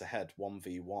a head-to-head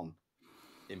 1v1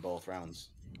 in both rounds.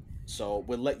 So,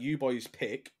 we'll let you boys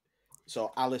pick.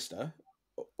 So, Alistair...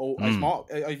 Mark,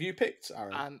 have you picked,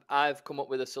 Aaron? I've come up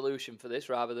with a solution for this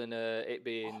rather than it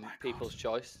being people's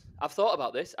choice. I've thought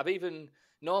about this.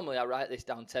 Normally I write this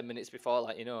down 10 minutes before,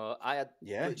 I had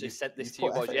just sent this to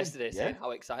you boys yesterday saying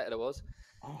how excited I was.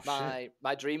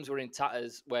 My dreams were in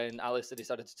tatters when Alistair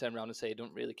decided to turn around and say he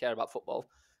don't really care about football,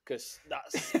 because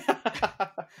that's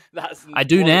I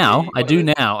do now. I do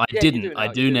now. I didn't. I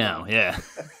do now. Yeah.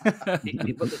 But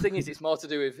the thing is, it's more to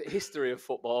do with history of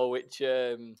football, which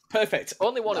perfect.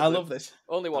 Only one of them. I love this.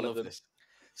 Only one of them.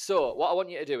 So what I want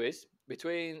you to do is,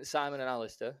 between Simon and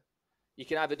Alistair, you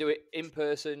can either do it in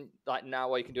person, like now,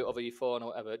 or you can do it over your phone or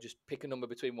whatever. Just pick a number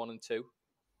between 1 and 2.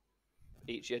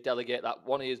 Each year, delegate that.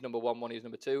 One of you is number 1, one of you is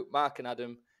number 2. Mark and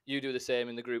Adam, you do the same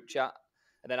in the group chat.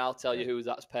 And then I'll tell you who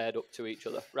that's paired up to each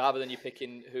other. Rather than you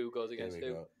picking who goes against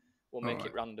who, we'll make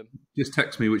it random. Just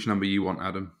text me which number you want,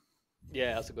 Adam.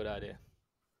 Yeah, that's a good idea.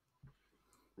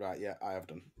 Right, yeah, I have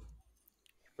done.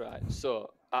 Right, so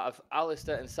out of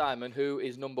Alistair and Simon, who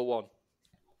is number 1?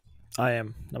 I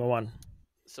am number 1.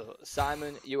 So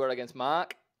Simon, you are against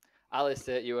Mark.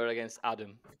 Alistair, you are against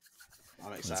Adam.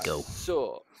 I'm excited. Let's go.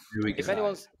 So if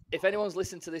anyone's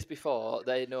listened to this before,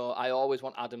 they know I always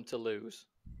want Adam to lose.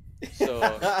 So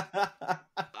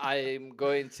I'm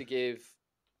going to give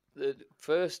the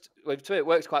first. Well, it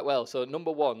works quite well. So number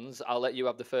 1s, I'll let you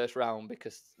have the first round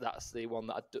because that's the one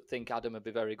that I think Adam would be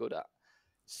very good at.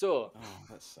 So,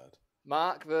 that's sad.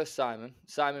 Mark versus Simon.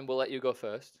 Simon will let you go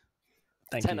first.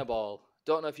 Tenor ball.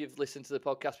 Don't know if you've listened to the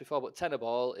podcast before, but tenor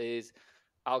ball is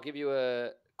I'll give you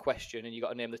a question and you got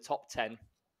to name the top 10.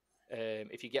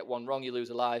 If you get one wrong, you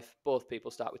lose a life. Both people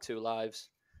start with 2 lives.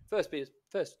 First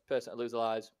person to lose a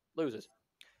lives loses.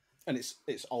 And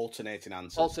it's alternating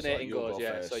answers. Alternating goes,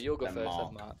 yeah. First, so you'll go first,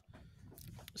 then Mark.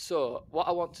 So what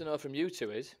I want to know from you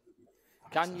two is,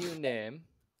 can you name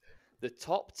the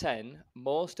top 10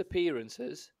 most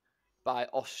appearances by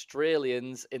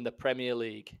Australians in the Premier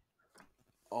League?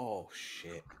 Oh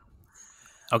shit.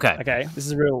 Okay. This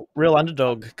is a real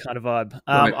underdog kind of vibe.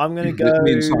 Right. I'm going to go.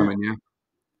 Me and Simon, yeah.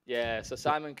 Yeah. So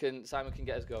Simon can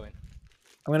get us going.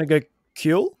 I'm going to go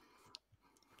Kuehl.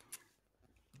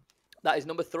 That is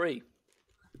number 3.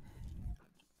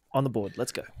 On the board.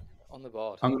 Let's go. On the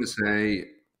board. I'm going to say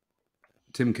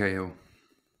Tim Cahill.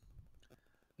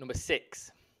 Number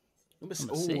 6. Number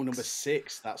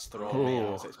 6. That's throwing me.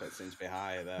 I was expecting to be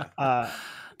higher there.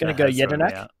 Going to go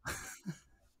Jedinak.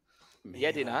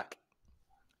 Jedinak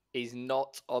is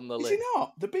not on the list. Is he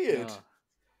not? The beard? No.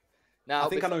 Now, I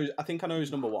think I know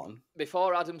who's number 1.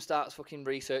 Before Adam starts fucking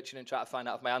researching and trying to find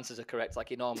out if my answers are correct like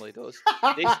he normally does,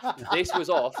 this was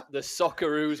off the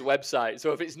Socceroos website.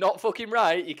 So if it's not fucking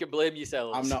right, you can blame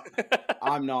yourselves.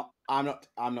 I'm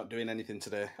not doing anything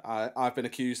today. I've been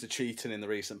accused of cheating in the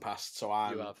recent past, so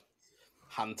I'm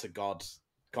hand to God.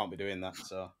 Can't be doing that.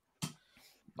 So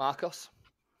Marcos?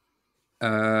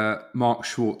 Mark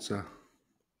Schwarzer.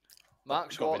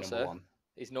 Mark Schwarzer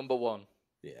is number 1.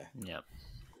 Yeah. Yep.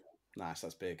 Nice,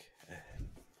 that's big.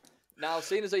 Now,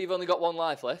 seeing as though you've only got one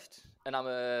life left, and I'm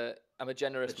a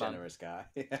generous man. Generous guy.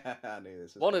 Yeah, I knew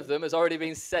this. One of them has already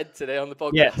been said today on the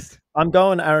podcast. Yeah, I'm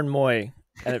going Aaron Moy.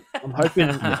 And I'm hoping.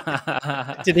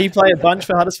 Did he play a bunch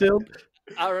for Huddersfield?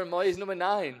 Aaron Moy is number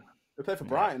 9. He played for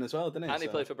Brighton as well, didn't he? And he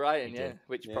played for Brighton, yeah.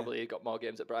 Which probably got more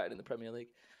games at Brighton in the Premier League.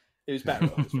 It was better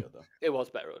at Huddersfield, though. It was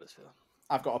better at Huddersfield.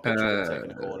 I've got a picture of him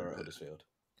taking a corner at Huddersfield.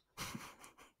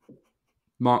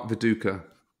 Mark Viduka.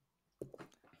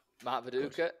 Mark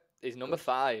Viduka is number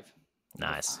 5.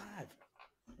 Nice.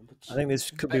 I think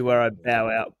this could be where I bow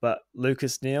out, but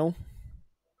Lucas Neal.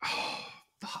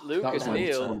 Lucas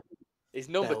Neal is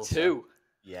number 2.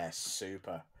 Yes,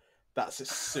 super. That's a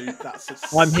super. That's a.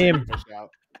 I'm him.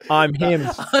 Shout. I'm him.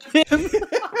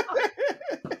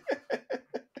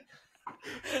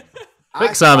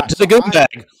 Quick, Simon, to the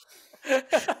goombag.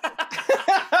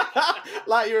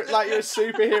 like you're a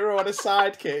superhero on a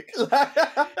sidekick.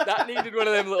 That needed one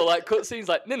of them little like cutscenes,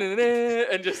 like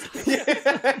and just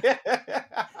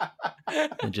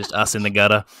And just us in the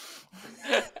gutter.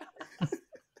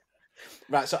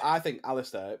 Right, so I think,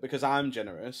 Alistair, because I'm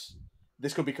generous,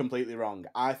 this could be completely wrong.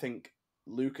 I think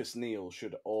Lucas Neal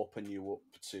should open you up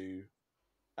to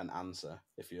an answer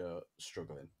if you're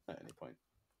struggling at any point.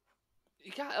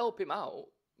 You can't help him out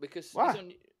because Why?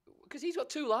 He's got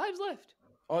 2 lives left.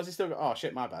 Oh, is he still got... Oh,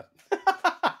 shit, my bad.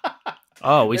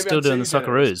 Oh, we're Maybe still I'm doing the too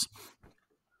generous. Socceroos.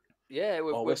 Yeah,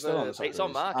 we're still on the it's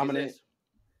on Mark. How many?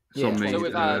 It's on me. So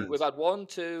we've had 1,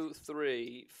 2,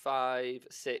 3, 5,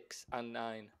 6, and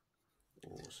 9.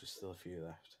 Oh, so there's still a few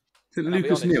left. Did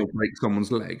Lucas Neal break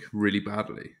someone's leg really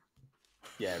badly?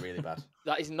 Yeah, really bad.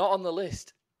 That is not on the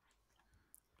list.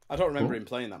 I don't remember him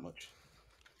playing that much.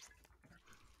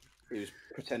 He was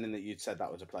pretending that you'd said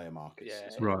that was a player, Marcus. Yeah.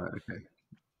 Right, okay.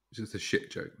 It's just a shit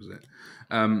joke, was it?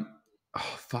 Oh,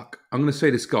 fuck. I'm going to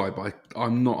say this guy, but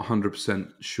I'm not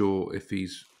 100% sure if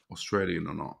he's Australian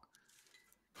or not.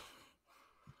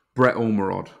 Brett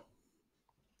Ormerod.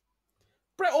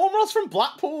 Brett Ormerod's from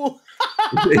Blackpool.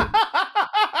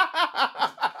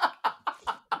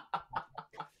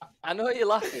 I know you're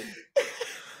laughing.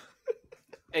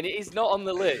 And it is not on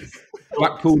the list.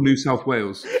 Blackpool, New South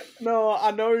Wales. No,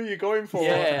 I know who you're going for.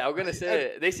 Yeah, I'm going to say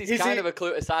it. This is kind of a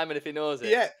clue to Simon if he knows it.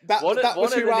 Yeah, one of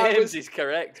the names is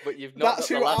correct, but you've not got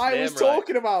the last name right. That's who I was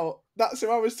talking about. That's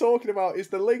who I was talking about, is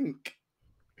the link.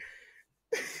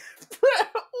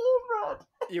 Brett Ormerod.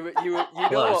 You know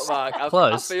what, Mark?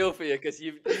 I feel for you because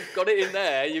you've got it in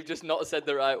there. You've just not said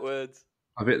the right words.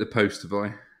 I've hit the post, have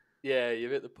I? Yeah,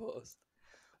 you've hit the post.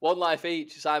 1 life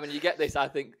each, Simon. You get this. I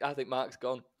think Mark's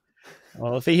gone.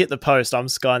 Well, if he hit the post, I'm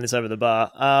skying this over the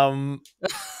bar. I'm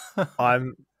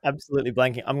absolutely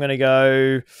blanking. I'm gonna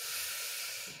go.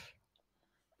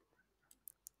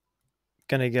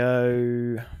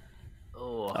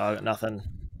 Oh, I got nothing.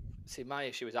 See, my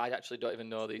issue is I actually don't even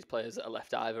know these players that are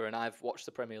left either, and I've watched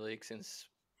the Premier League since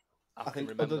I think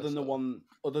remember. Other than the one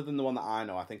that I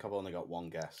know, I think I've only got one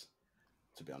guess.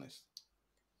 To be honest,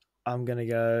 I'm gonna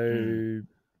go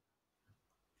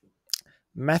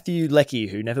Matthew Leckie,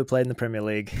 who never played in the Premier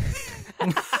League.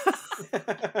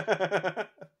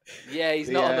 Yeah, he's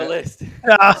not on the list.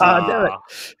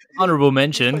 Honourable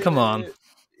mention. Come on.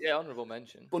 Yeah, honourable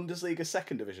mention. Bundesliga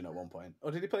 2nd division at one point,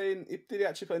 or did he play in? Did he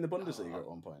actually play in the Bundesliga at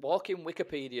one point? Walking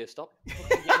Wikipedia. Stop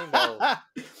getting involved.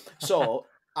 So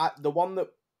the one that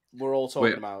we're all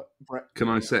talking about. Brett, can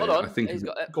I say? I think.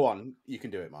 Go on, you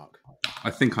can do it, Mark. I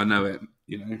think I know it.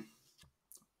 You know,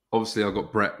 obviously I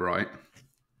got Brett right.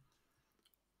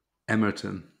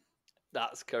 Emerton.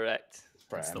 That's correct.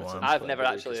 That's the one. I've never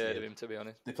actually heard of him, to be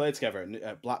honest. They played together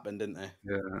at Blackburn, didn't they?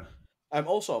 Yeah.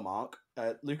 Also, Mark,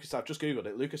 Lucas, I've just googled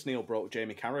it. Lucas Neal broke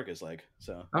Jamie Carragher's leg,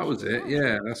 so that was it.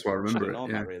 Yeah, that's why I remember it. Yeah.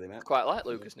 That really, mate. Quite like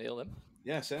Lucas Neal, then.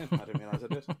 Yeah, same. I didn't realise I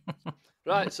did.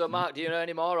 Right, so Mark, do you know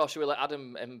any more, or should we let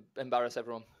Adam embarrass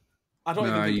everyone? I don't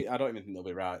even think they'll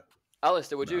be right.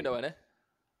 Alistair, would you know any?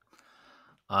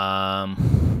 I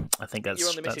think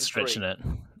that's stretching 3. it.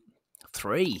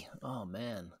 3. Oh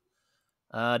man.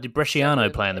 Did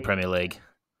Bresciano play in the Premier League?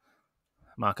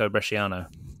 Marco Bresciano.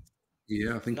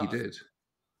 Yeah, I think he did.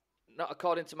 Not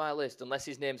according to my list, unless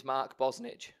his name's Mark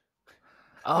Bosnich.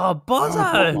 Oh,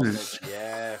 Bozo!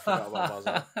 Yeah, I forgot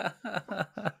about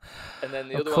Bozo. And then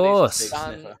the other one is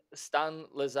Stan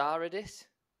Lazaridis.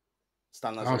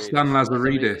 Stan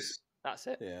Lazaridis. That's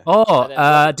it. Yeah.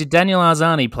 Oh, did Daniel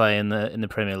Arzani play in the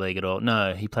Premier League at all?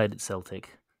 No, he played at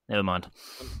Celtic. Never mind.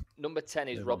 Number 10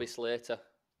 is Robbie Slater.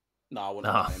 No, I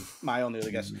wouldn't have him. My only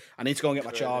other guess. I need to go and get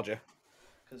my charger.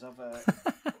 Because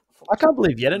I can't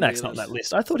believe Jedinak's not on that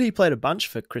list. I thought he played a bunch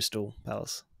for Crystal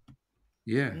Palace.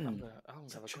 Yeah. I'm gonna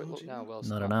have a quick look now. Well,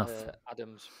 not enough.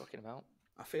 Adam's fucking him out.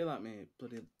 I feel like my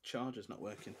bloody charger's not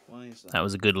working. Why is that? That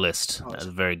was a good list. That was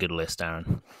a very good list,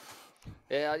 Aaron.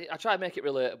 Yeah, I try and make it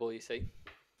relatable, you see.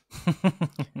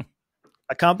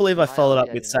 I can't believe I followed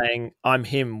up with saying I'm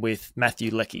him with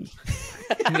Matthew Leckie.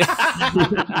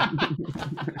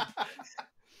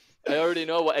 I already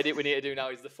know what edit we need to do now.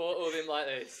 Is the photo of him like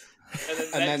this,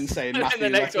 and then saying Matthew.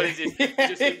 And the next one is just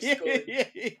him scoring.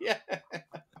 Yeah.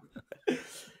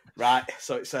 Right.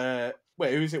 So it's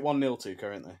wait, who is it 1-0 to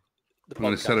currently? I'm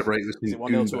going to celebrate this new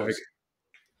goombag.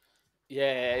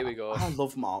 Yeah, here we go. I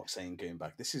love Mark saying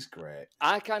goombag. This is great.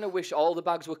 I kind of wish all the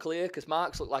bags were clear because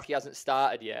Mark's look like he hasn't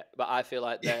started yet, but I feel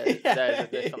like they're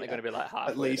definitely going to be like half.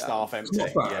 At least down. half empty.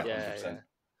 Yeah.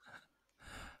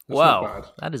 Wow,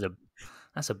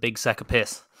 that's a big sack of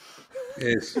piss. It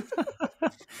is.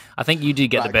 I think you do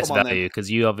get the best value because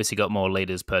you obviously got more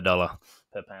litres per dollar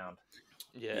per pound.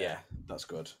 Yeah, that's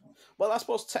good. Well, I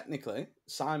suppose technically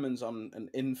Simon's on an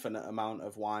infinite amount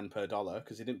of wine per dollar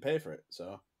because he didn't pay for it.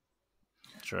 So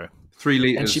true. 3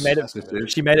 litres. And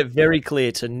she made it very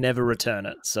clear to never return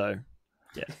it. So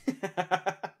yeah.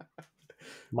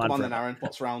 Come on then, Aaron.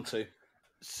 What's round 2?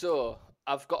 So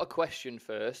I've got a question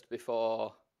first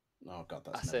before. Oh God,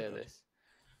 that's I say good. This.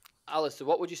 Alistair,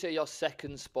 what would you say your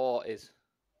second sport is?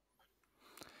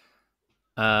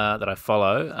 That I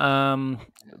follow.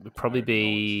 Would probably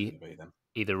be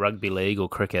either rugby league or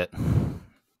cricket.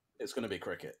 It's going to be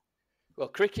cricket. Well,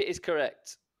 cricket is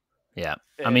correct. Yeah,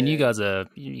 I mean, you guys are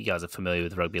familiar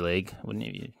with rugby league, wouldn't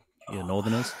you? You're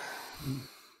Northerners.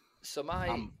 So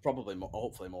I'm probably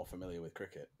hopefully more familiar with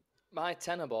cricket. My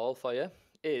tenor ball for you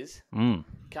is: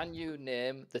 can you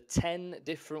name the 10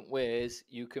 different ways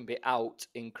you can be out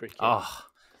in cricket? Oh,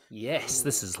 yes,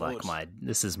 this is my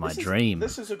dream.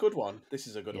 This is a good one.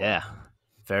 Yeah,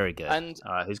 very good. And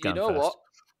all right, who's going first? You know first?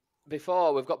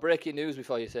 What? We've got breaking news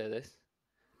before you say this.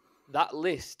 That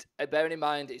list, bearing in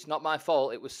mind, it's not my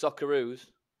fault. It was Socceroos.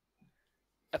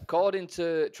 According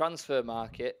to Transfer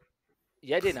Market,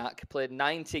 Jedinak played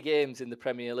 90 games in the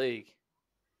Premier League.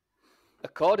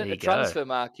 According to Transfer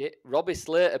Market, Robbie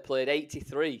Slater played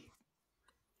 83.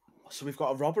 So we've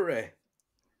got a robbery.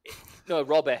 No,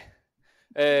 Robbie.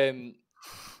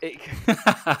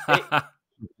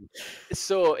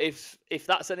 So if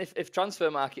Transfer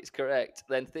Market's correct,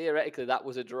 then theoretically that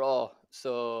was a draw.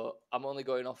 So I'm only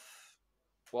going off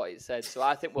what it said. So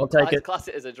I think we'll class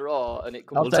it as a draw, and it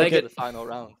comes to the final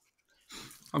round.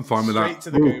 I'm fine with that.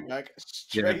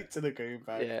 Straight to the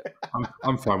goombag. Yeah.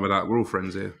 I'm fine with that. We're all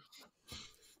friends here.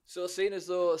 So seeing as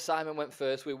though Simon went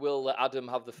first, we will let Adam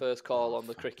have the first call on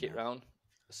the cricket round.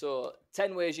 So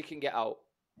 10 ways you can get out.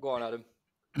 Go on, Adam.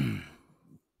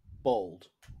 Bald.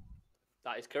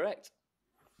 That is correct.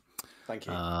 Thank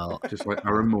you. Just like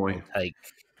Aaron Moy.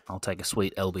 I'll take a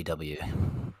sweet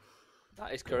LBW.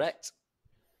 That is correct.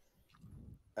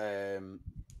 I mean,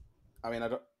 I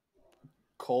don't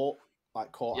caught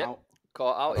out.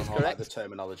 Caught out is correct. Like the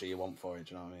terminology you want for it.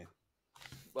 Do you know what I mean?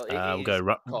 Well, we'll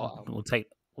go.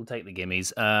 We'll take the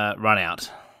gimmies. Run out.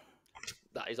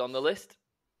 That is on the list.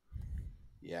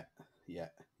 Yeah.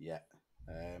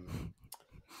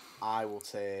 I will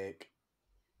take.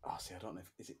 Oh, see, I don't know.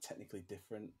 Is it technically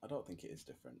different? I don't think it is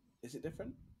different. Is it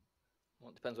different?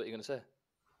 Well, it depends what you're going to say.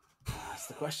 That's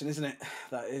the question, isn't it?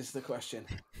 That is the question.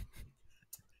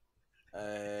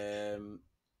 I'm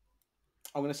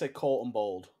going to say caught and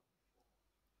bowled.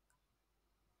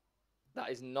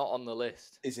 That is not on the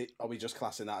list. Is it? Are we just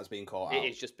classing that as being caught out? It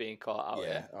is just being caught out.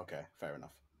 Yeah. Okay. Fair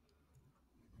enough.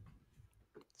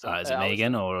 So, is it me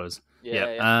again, or was?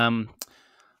 Yeah.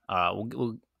 I'll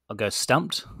go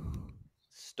stumped.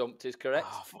 Stumped is correct.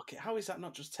 Oh, fuck it. How is that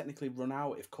not just technically run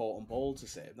out if caught and bowled to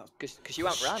save? That's because you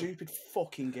haven't ran. Stupid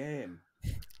fucking game.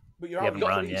 But you're out. You've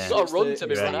got to run to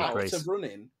be run out. Act of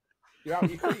running. You're out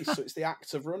your crease, so it's the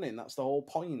act of running. That's the whole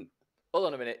point. Hold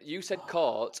on a minute. You said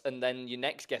caught, and then your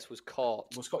next guess was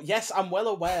caught. Yes, I'm well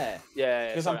aware. Yeah.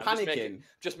 Because I'm panicking.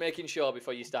 Just making sure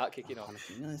before you start kicking off.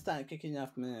 Start kicking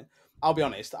off, man. I'll be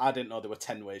honest. I didn't know there were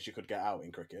 10 ways you could get out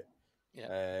in cricket.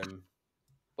 Yeah.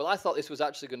 Well, I thought this was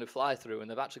actually going to fly through, and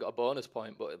they've actually got a bonus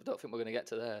point, but I don't think we're going to get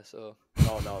to there. So.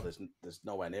 No, there's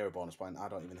nowhere near a bonus point. I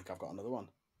don't even think I've got another one.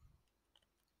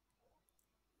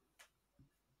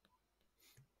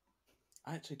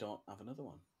 I actually don't have another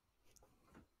one.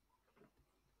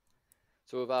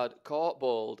 So we've had caught,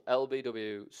 bowled,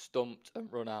 LBW, stumped, and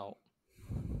run out.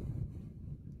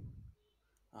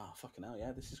 Oh, fucking hell,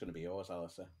 yeah. This is going to be yours,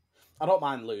 Alistair. I don't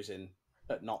mind losing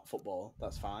at not football.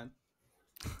 That's fine.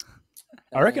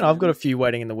 I reckon I've got a few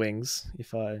waiting in the wings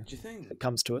if do you think? it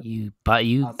comes to it. You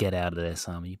get out of there,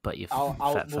 Simon. You butt your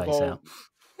fat face out.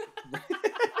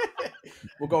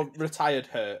 We'll go retired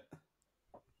hurt.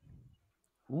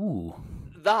 Ooh.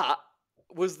 That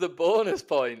was the bonus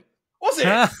point. Was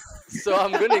it? So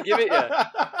I'm going to give it you.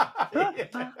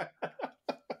 Yeah.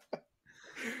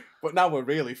 But now we're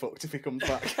really fucked if he comes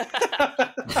back.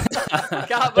 I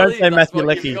can't Don't believe say that's Matthew what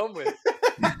Leckie. you've gone with.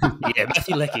 Yeah,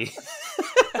 Matthew Leckie.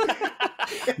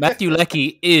 Matthew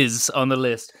Leckie is on the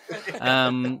list.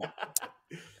 All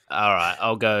right,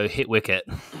 I'll go hit wicket.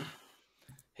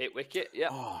 Hit wicket, yeah.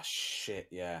 Oh, shit,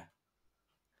 yeah.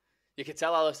 You can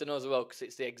tell Alistair knows as well because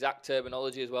it's the exact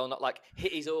terminology as well. Not like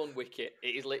hit his own wicket. It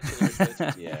is literally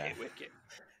hit wicket.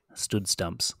 Stood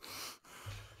stumps.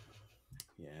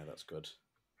 Yeah, that's good.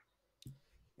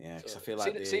 Yeah, because I feel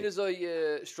like seeing as though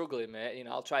you're struggling, mate,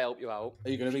 I'll try to help you out. Are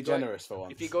you going to be generous for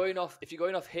once? If you're going off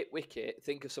hit wicket,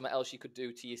 think of something else you could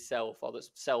do to yourself, or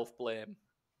that's self blame.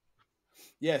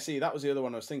 Yeah, see, that was the other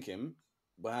one I was thinking.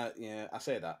 Well, yeah, I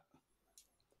say that,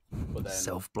 but then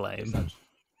self blame.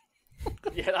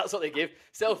 Yeah, that's what they give.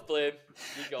 Self blame.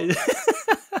 You got.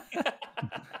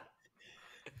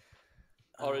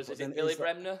 Or is it Billy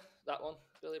Bremner? That one,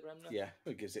 Billy Bremner. Yeah,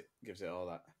 it gives it all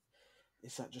that.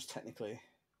 Is that just technically?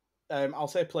 I'll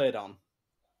say played on.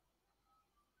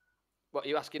 What, are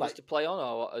you asking us to play on,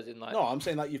 or what? As in like? No, I'm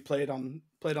saying that you've played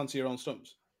onto your own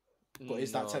stumps. But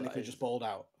is that technically just bowled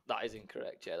out? That is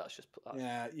incorrect. Yeah, that's just.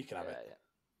 Yeah, you can have it. Yeah.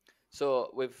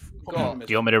 So we've got. Do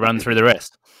you want me to run through the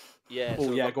rest? Yeah. So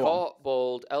we've got caught,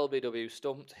 bowled, LBW,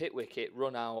 stumped, hit wicket,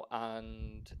 run out,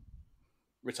 and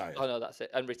retired. Oh no, that's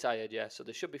it. And retired. Yeah. So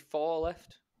there should be 4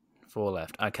 left. 4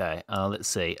 left. Okay. Let's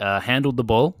see. Handled the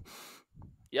ball.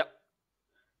 Yep.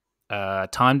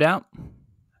 Timed out.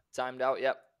 Timed out.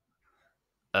 Yep.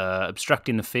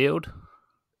 Obstructing the field.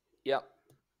 Yep.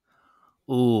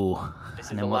 Ooh.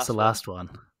 And then what's the last one?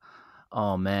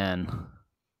 Oh, man.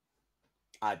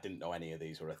 I didn't know any of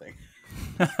these were a thing.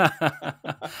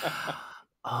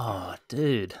 Oh,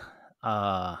 dude.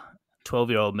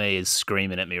 12-year-old me is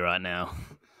screaming at me right now.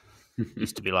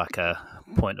 Used to be like a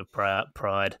point of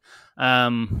pride.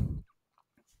 What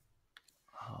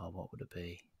would it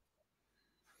be?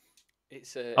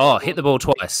 It's hit the ball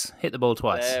twice. Hit the ball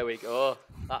twice. There we go.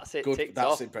 That's it. Good.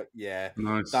 That's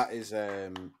nice. That is.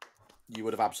 You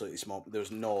would have absolutely smoked. There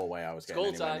was no way I was getting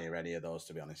anywhere near any of those,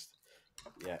 to be honest.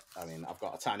 Yeah, I mean, I've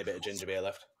got a tiny bit of ginger beer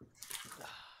left.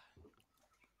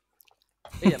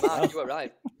 Yeah, Mark, you were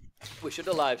right. We should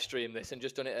have live streamed this and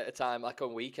just done it at a time, like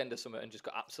on weekend or something, and just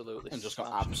got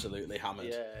absolutely hammered.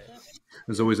 Yeah.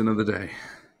 There's always another day.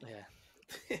 Yeah.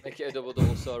 Make it a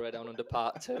double-double Sorare Down Under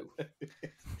part 2.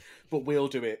 But we'll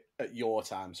do it at your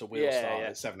time, so we'll start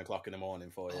at 7 o'clock in the morning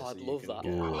for you. Oh, I'd love that.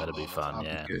 Ooh, that'd be fun,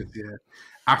 yeah. Good, yeah.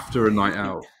 After a night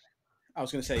out. I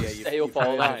was going to say, yeah. Stay up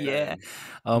all night. Yeah.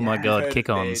 Oh, my God,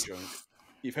 kick-ons.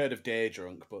 You've heard of day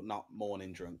drunk, but not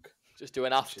morning drunk. Just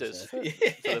doing afters for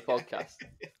the podcast.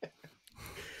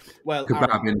 Well,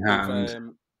 kebab in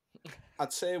hand.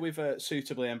 I'd say we've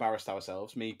suitably embarrassed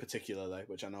ourselves, me particularly,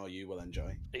 which I know you will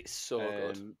enjoy. It's so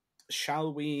good.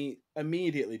 Shall we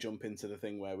immediately jump into the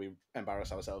thing where we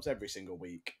embarrass ourselves every single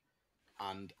week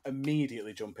and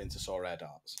immediately jump into Sorare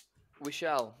darts? We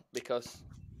shall, because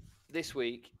this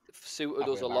week suited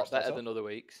us a lot better than other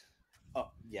weeks.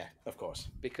 Oh, yeah, of course.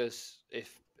 Because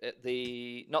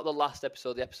not the last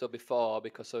episode, the episode before,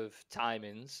 because of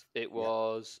timings, it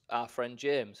was our friend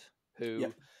James,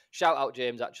 who, shout out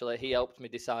James, actually, he helped me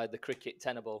decide the cricket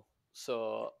tenable.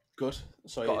 So good.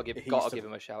 So got to give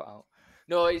him a shout out.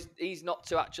 No, he's not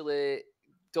to actually.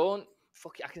 Don't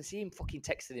fuck it. I can see him fucking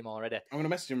texting him already. I'm gonna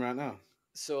message him right now.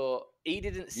 So he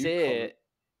didn't say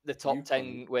the top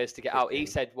 10 ways to get out. He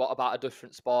said, "What about a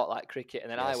different sport like cricket?"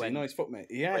 And then I went, "No, he's fucked me."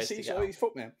 Yeah, he's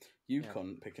fucked me. You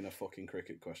cunt picking a fucking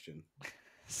cricket question.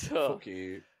 So fuck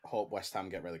you. Hope West Ham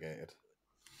get relegated.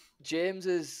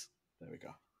 James's. There we go.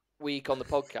 Week on the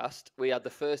podcast, we had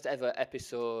the first ever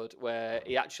episode where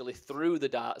he actually threw the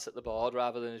darts at the board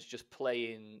rather than just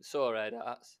playing Sorare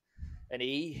darts, and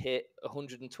he hit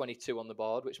 122 on the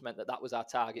board, which meant that was our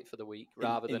target for the week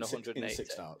rather than 180 in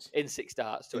 6 darts. In 6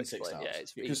 darts, to explain. Yeah,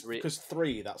 because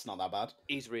 3, that's not that bad.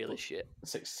 He's really shit.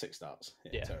 6 darts,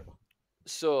 yeah, terrible.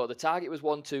 So the target was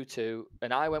 122,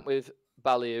 and I went with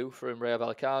Baliu from Rayo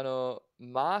Vallecano.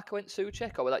 Mark went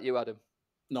Suchek, or was that you, Adam?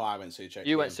 No, I went Suchek.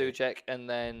 You went Suchek, and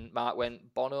then Mark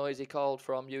went Bono, is he called,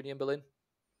 from Union Berlin?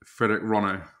 Frederick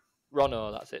Rono.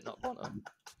 Rono, that's it, not Bono.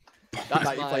 That's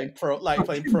like playing pro.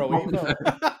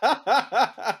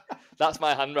 That's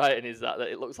my handwriting, is that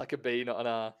it looks like a B, not an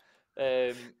R.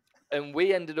 And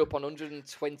we ended up on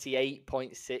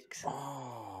 128.6.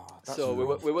 Oh, so we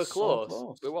were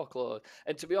close. We were close.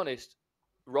 And to be honest,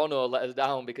 Rono let us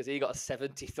down because he got a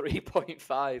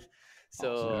 73.5.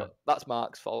 So that's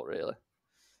Mark's fault, really.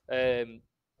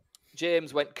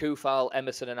 James went Kufal,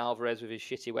 Emerson, and Alvarez with his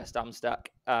shitty West Ham stack,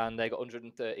 and they got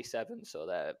 137, so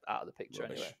they're out of the picture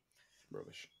anyway.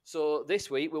 Rubbish. So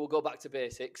this week we will go back to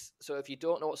basics. So if you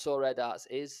don't know what Sorare Darts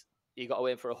is, you got to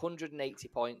aim for 180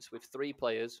 points with 3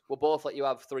 players. We'll both let you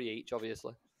have 3 each,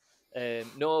 obviously.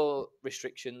 No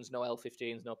restrictions, no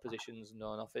L15s, no positions,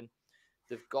 no nothing.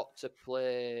 They've got to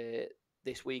play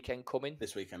this weekend coming.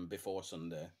 This weekend before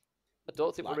Sunday. I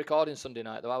don't think we're recording Sunday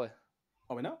night, though, are we?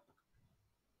 Are we not?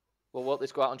 Well, won't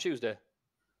this go out on Tuesday?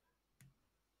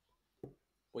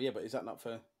 Well, yeah, but is that not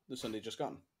for the Sunday just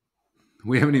gone?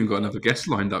 We haven't even got another guest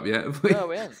lined up yet, have we? No,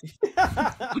 we haven't.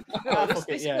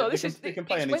 We can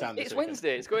play anytime. It's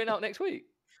Wednesday. It's going out next week.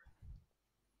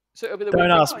 So it'll be the Don't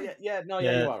week. ask. You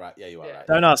are right. Yeah, you are right.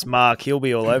 Don't ask Mark. He'll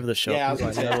be all over the shop. Yeah, I was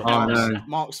going to say,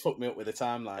 Mark's fucked me up with the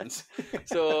timelines.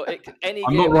 So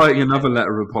I'm not writing another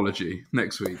letter of apology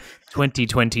next week.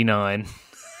 2029.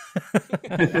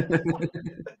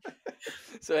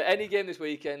 So any game this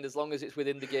weekend, as long as it's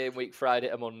within the game week, Friday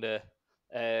to Monday,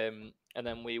 and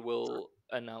then we will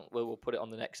put it on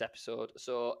the next episode.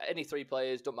 So any 3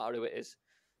 players, don't matter who it is.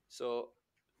 So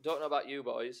don't know about you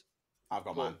boys. I've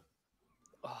got mine.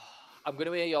 I'm going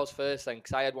to hear yours first then,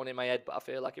 because I had one in my head, but I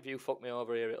feel like if you fuck me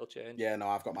over here, it'll change. Yeah, no,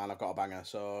 I've got mine. I've got a banger.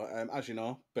 So as you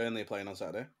know, Burnley are playing on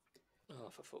Saturday. Oh,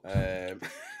 for fuck's sake.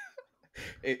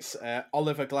 It's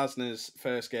Oliver Glasner's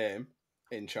first game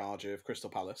in charge of Crystal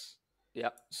Palace.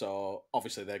 Yep. So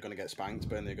obviously they're going to get spanked.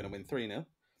 Burnley are going to win 3-0.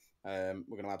 We're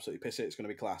going to absolutely piss it. It's going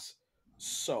to be class.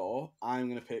 So I'm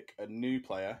going to pick a new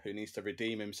player who needs to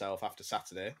redeem himself after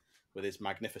Saturday with his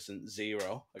magnificent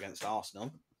 0 against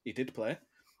Arsenal. He did play,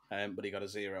 but he got a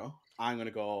 0. I'm going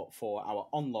to go for our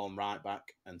on-loan right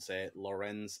back and say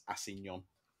Lorenz Assignon.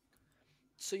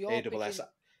 So you're A-S-S-I-G-N-O-N.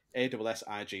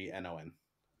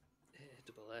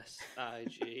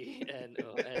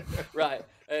 A-S-S-I-G-N-O-N. Right.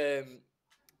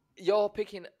 You're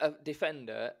picking a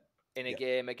defender in a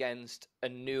game against a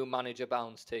new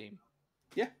manager-bound team.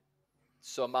 Yeah.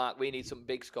 So, Mark, we need some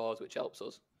big scores, which helps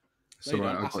us. So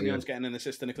Assignon's getting an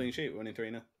assist and a clean sheet. We're winning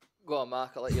 3-0. Go on,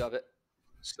 Mark. I'll let you have it.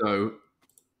 So,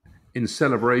 in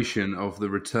celebration of the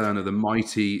return of the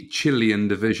mighty Chilean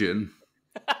division...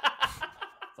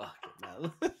 Fucking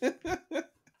hell.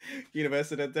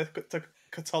 Universidad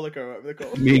Católica, whatever they're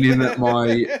called. Meaning that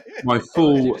my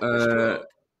full...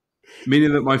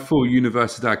 meaning that my full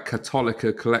Universidad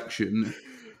Católica collection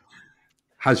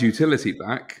has utility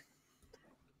back.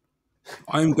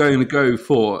 I'm going to go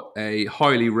for a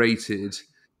highly rated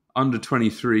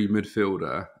under-23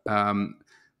 midfielder.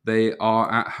 They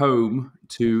are at home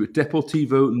to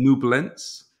Deportivo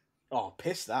Nublense. Oh,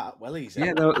 piss that. Well, easy.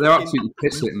 Yeah, they're absolutely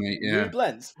piss it, mate. Yeah.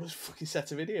 Nublense? What a fucking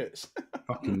set of idiots.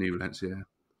 Fucking Nublense, yeah.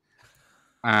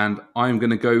 And I'm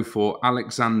going to go for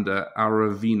Alexander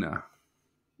Aravena.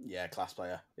 Yeah, class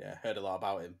player. Yeah, heard a lot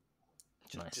about him.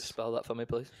 Nice. Just spell that for me,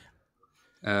 please.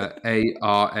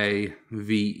 Aravena. Do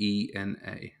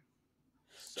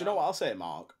you know what I'll say,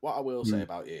 Mark? What I will say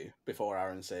about you before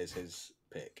Aaron says his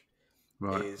pick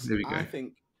is here we go. I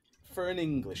think for an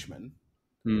Englishman,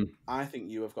 I think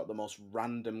you have got the most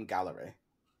random gallery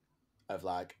of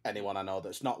like anyone I know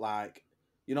that's not like,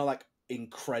 you know, like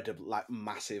incredible, like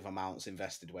massive amounts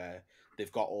invested where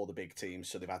they've got all the big teams,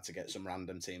 so they've had to get some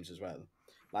random teams as well.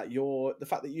 Like the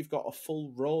fact that you've got a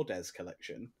full Rodez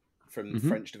collection from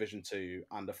French Division 2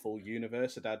 and a full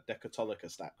Universidad de Católica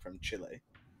stack from Chile.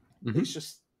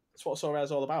 It's what Sorare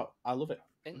is all about. I love it.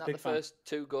 Isn't that the first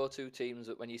 2 go-to teams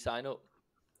that when you sign up?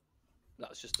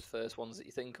 That's just the first ones that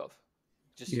you think of.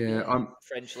 Just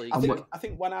French league. I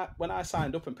think when I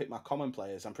signed up and picked my common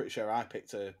players, I'm pretty sure I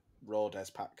picked a Rodez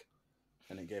pack,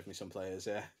 and it gave me some players.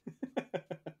 Yeah.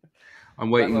 I'm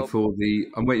waiting for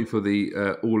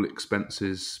the all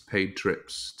expenses paid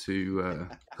trips to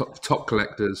top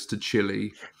collectors to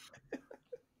Chile.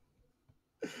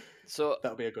 So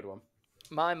that'll be a good one.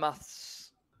 My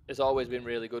maths has always been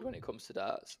really good when it comes to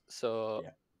darts. So,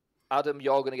 Adam,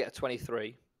 you're going to get a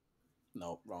 23.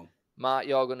 No, wrong. Mark,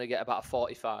 you're going to get about a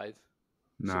 45.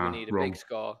 Nah, so we need a big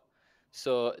score.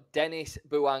 So Dennis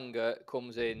Buanga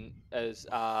comes in as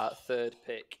our 3rd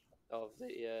pick of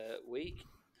the week.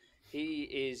 He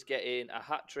is getting a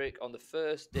hat-trick on the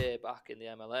first day back in the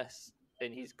MLS,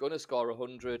 and he's going to score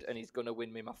 100, and he's going to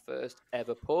win me my first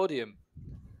ever podium.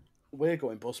 We're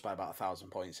going bust by about 1,000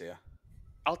 points here.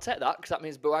 I'll take that, because that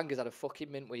means Buanga's had a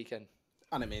fucking mint weekend.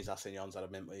 And it means Assignon's had a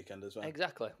mint weekend as well.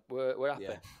 Exactly. We're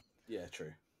happy. Yeah,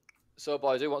 true. So,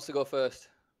 boys, who wants to go first?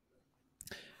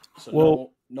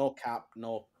 So no cap,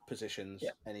 no positions,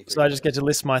 anything. So I just get to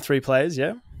list my 3 players,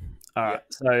 yeah? All right.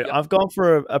 So I've gone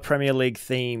for a Premier League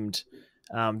themed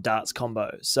darts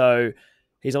combo. So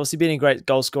he's obviously been in great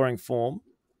goal scoring form.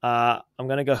 I'm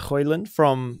going to go Højlund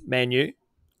from Man U.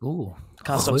 Ooh,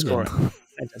 can't stop scoring.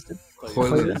 Fantastic.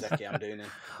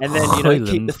 And then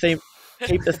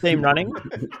keep the theme running.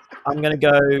 I'm going to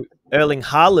go Erling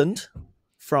Haaland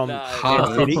from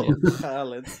Man City.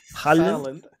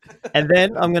 Haaland. And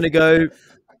then I'm going to go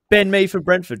Ben Mee for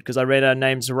Brentford because I read our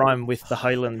names rhyme with the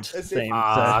Highland theme.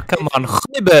 Come on,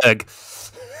 Højbjerg.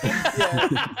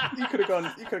 You could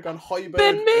have gone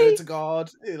Højbjerg,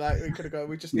 Ødegaard. We could have gone.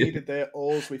 We just needed the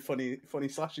alls with funny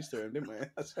slashes to him, didn't we?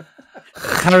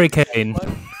 Hurricane.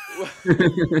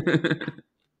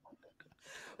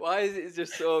 Why is it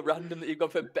just so random that you've gone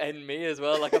for Ben Mee as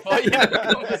well? Like I thought you would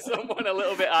have gone for someone a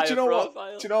little bit higher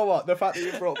profile. Do you know what? The fact that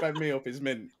you brought Ben Mee up is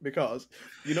mint because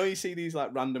you see these like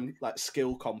random like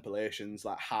skill compilations,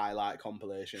 like highlight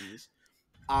compilations.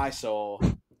 I saw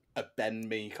a Ben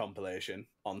Mee compilation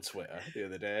on Twitter the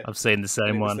other day. I've seen the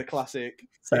same one. It was the classic.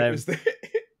 Same. It was the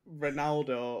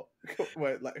Ronaldo,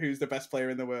 who's the best player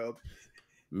in the world?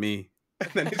 Me. And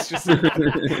then it's just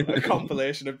a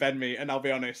compilation of Ben Mee. And I'll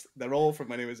be honest, they're all from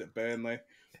when he was at Burnley.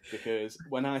 Because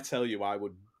when I tell you I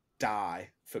would die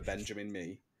for Benjamin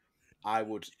Mee, I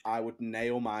would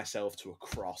nail myself to a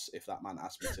cross if that man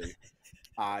asked me to.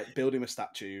 I build him a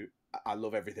statue. I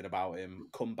love everything about him.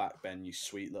 Come back, Ben, you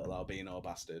sweet little albino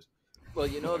bastard. Well,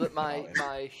 you know that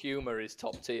my humour is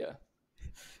top tier.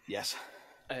 Yes.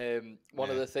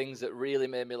 One of the things that really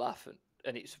made me laugh,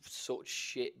 and it's such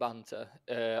shit banter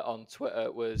on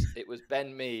Twitter, was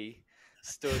Ben Mee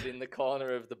stood in the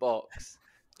corner of the box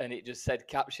and it just said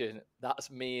caption,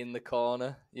 "That's me in the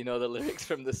corner." You know the lyrics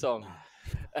from the song.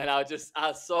 And I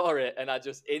saw it and I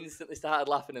just instantly started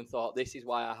laughing and thought, this is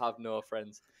why I have no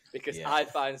friends. Because I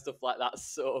find stuff like that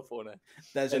so funny.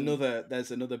 There's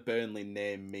another Burnley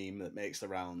name meme that makes the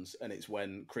rounds, and it's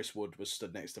when Chris Wood was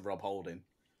stood next to Rob Holding.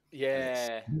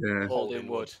 Yeah. Holding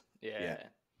Wood. Yeah.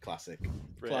 Classic.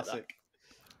 Really Classic.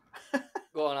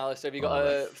 Go on, Alice. Have you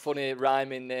got funny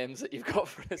rhyming names that you've got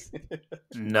for us?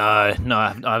 No,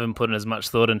 I haven't put in as much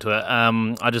thought into it.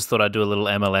 I just thought I'd do a little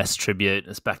MLS tribute.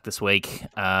 It's back this week.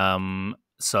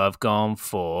 So I've gone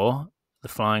for the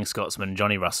Flying Scotsman,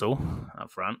 Johnny Russell, up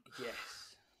front. Yes.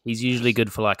 He's usually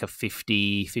good for like a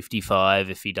 50, 55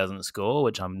 if he doesn't score,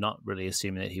 which I'm not really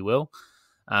assuming that he will.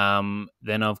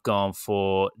 Then I've gone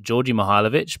for Georgi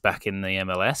Mihailovic back in the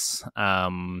MLS.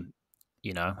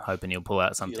 Hoping he'll pull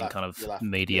out something kind of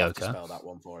mediocre. You'll have to spell that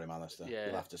one for him, Alistair. Yeah.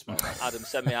 You'll have to spell that. Adam,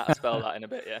 send me how to spell that in a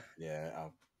bit, yeah? Yeah,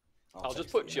 I'll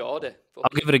just put Geordie. I'll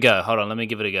give it a go. Hold on, let me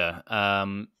give it a go.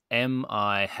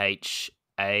 Mihailovic.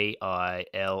 I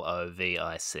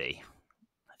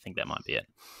think that might be it.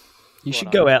 You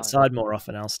should go outside more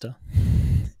often, Alistair.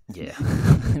 Yeah.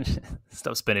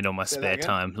 Stop spending all my spare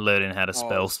time learning how to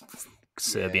spell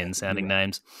Serbian-sounding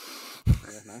names. Yeah,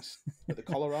 nice. The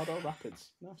Colorado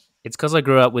Rapids. Nice. It's because I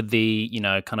grew up with the,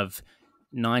 kind of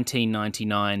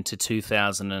 1999 to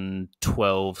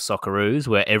 2012 Socceroos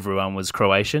where everyone was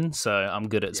Croatian. So I'm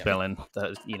good at spelling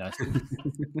those,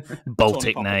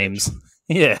 Baltic names.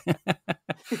 Yeah.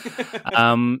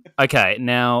 Okay,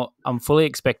 now I'm fully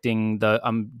expecting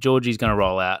Georgie's going to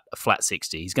roll out a flat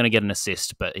 60. He's going to get an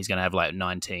assist, but he's going to have like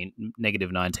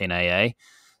negative 19 AA.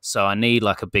 So I need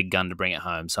like a big gun to bring it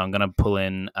home. So I'm going to pull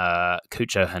in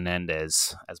Cucho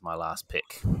Hernandez as my last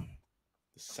pick. The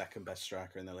second best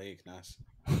striker in the league. Nice.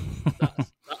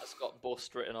 That's got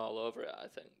bust written all over it, I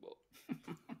think. But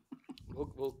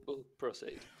we'll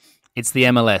proceed. It's the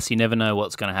MLS. You never know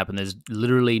what's going to happen. There's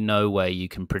literally no way you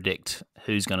can predict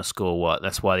who's going to score what.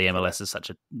 That's why the MLS is such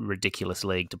a ridiculous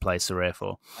league to play Sorare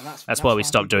for. And that's why we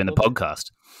stopped doing the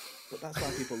podcast. But that's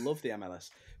why people love the MLS.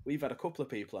 We've had a couple of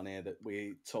people on here that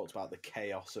we talked about the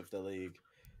chaos of the league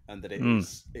and that it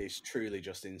is truly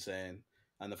just insane.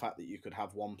 And the fact that you could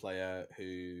have one player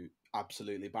who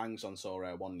absolutely bangs on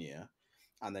Sorare 1 year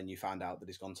and then you find out that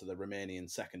he's gone to the Romanian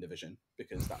second division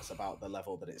because that's about the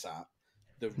level that it's at.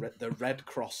 The Red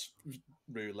Cross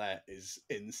roulette is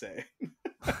insane.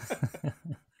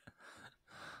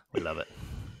 We love it.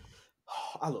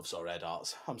 I love Sorare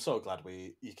darts. I'm so glad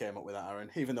you came up with that, Aaron,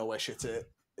 even though we're shit at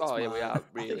it. We are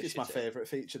really I think it's my favourite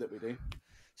feature that we do.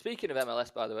 Speaking of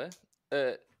MLS, by the way,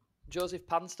 Joseph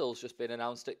Panstel's just been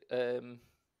announced at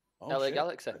LA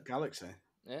Galaxy. Galaxy.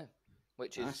 Yeah,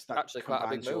 which is actually quite a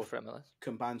big move for MLS.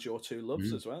 Combines your two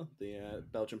loves as well, the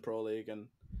Belgian Pro League and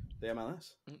the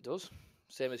MLS. It does.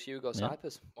 Same as Hugo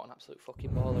Cypers. What an absolute fucking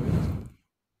baller he is.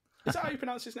 Is that how you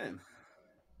pronounce his name?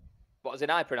 What, as in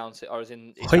I pronounce it, or as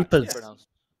in Hypers?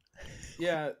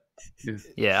 Yeah.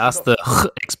 Yeah, ask the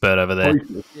expert over there.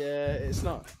 Yeah, it's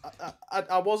not.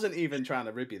 I wasn't even trying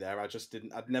to rib you there.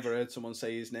 I'd never heard someone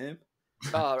say his name.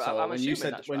 Oh, so when you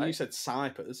said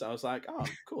Cypers, I was like, oh,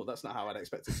 cool. That's not how I'd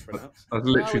expect it to pronounce. That's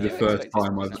literally the first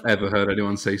time I've ever heard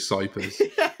anyone say Cypers.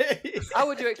 How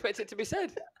would you expect it to be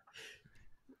said?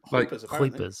 Like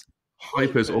Hypers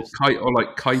or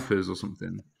like Kuipers or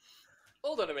something.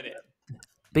 Hold on a minute.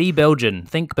 Be Belgian.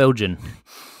 Think Belgian.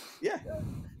 Yeah.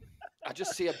 I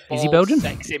just see a Is he bald, Belgian?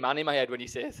 sexy man in my head when you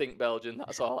say "think Belgian."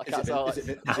 That's all. Is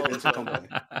it Vincent Company?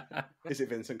 Is it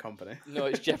Vincent Company? No,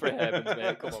 it's Jeffrey Herman's,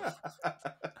 mate. Come on.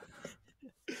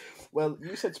 Well,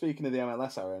 you said speaking of the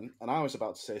MLS, Aaron, and I was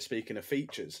about to say speaking of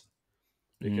features,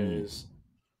 because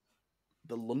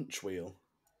the lunch wheel.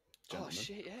 Gentlemen. Oh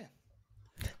shit! Yeah.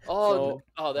 Oh,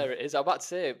 there it is. I'm about to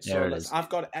say. I've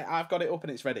got it up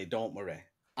and it's ready. Don't worry.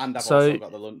 And I've also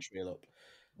got the lunch wheel up.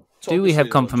 Do we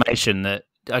have confirmation that?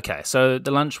 Okay, so the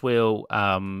lunch wheel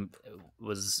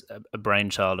was a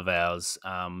brainchild of ours,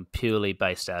 purely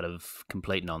based out of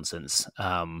complete nonsense.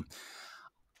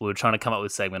 We were trying to come up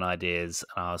with segment ideas,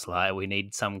 and I was like, we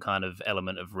need some kind of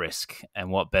element of risk,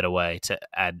 and what better way to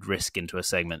add risk into a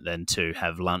segment than to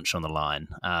have lunch on the line?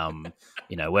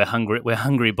 We're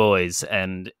hungry boys,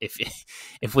 and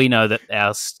if we know that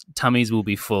our tummies will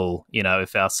be full,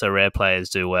 if our Sorare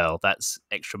players do well, that's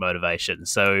extra motivation.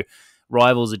 So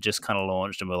Rivals had just kind of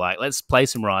launched, and we're like, let's play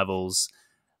some Rivals.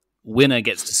 Winner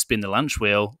gets to spin the lunch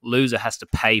wheel. Loser has to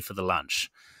pay for the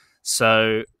lunch.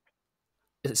 So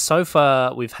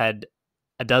far, we've had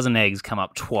a dozen eggs come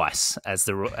up twice as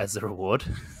the reward.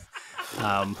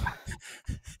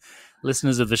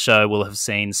 Listeners of the show will have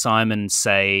seen Simon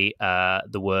say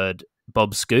the word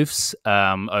Bob Scoofs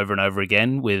over and over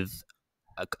again with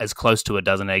as close to a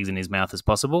dozen eggs in his mouth as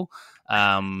possible.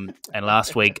 And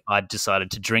last week I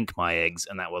decided to drink my eggs,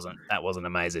 and that wasn't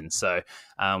amazing. So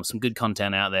some good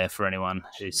content out there for anyone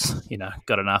who's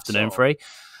got an afternoon free.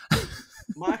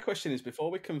 My question is, before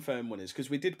we confirm winners, because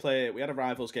we had a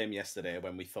Rivals game yesterday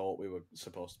when we thought we were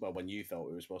when you thought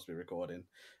we were supposed to be recording,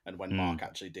 and when Mark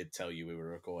actually did tell you we were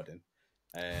recording.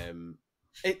 In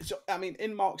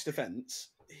Mark's defence,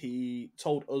 he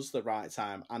told us the right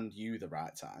time and you the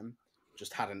right time,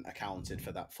 just hadn't accounted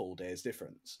for that full day's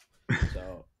difference.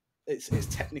 So it's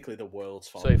technically the world's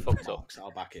fault. So he fucked up.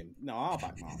 I'll back him. No, I'll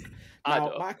back Mark.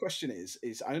 Now, my question is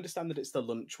I understand that it's the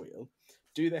lunch wheel.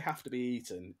 Do they have to be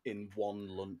eaten in one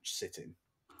lunch sitting?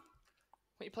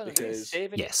 What are you planning on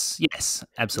doing? Yes,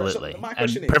 absolutely. So my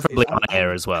question and preferably on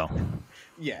air as well.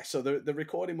 Yeah, so the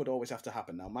recording would always have to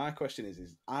happen. Now, my question is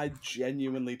I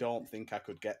genuinely don't think I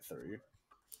could get through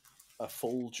a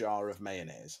full jar of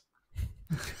mayonnaise.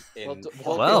 Don't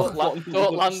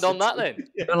land on that then.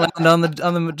 Don't land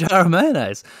on the jar of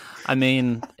mayonnaise. I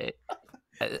mean,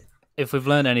 if we've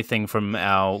learned anything from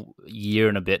our year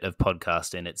and a bit of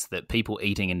podcasting, it's that people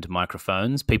eating into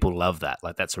microphones, people love that.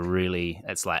 Like it's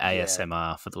like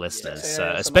ASMR for the listeners. So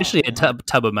ASMR, especially a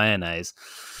tub of mayonnaise.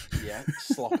 Yeah,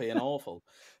 sloppy and awful.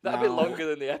 That'd be longer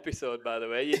than the episode, by the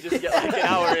way. You just get like an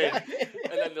hour in,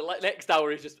 and then the next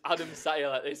hour is just Adam sat here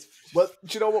like this. Well,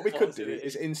 do you know what we could do?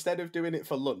 Is instead of doing it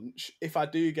for lunch, if I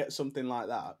do get something like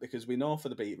that, because we know for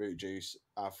the beetroot juice,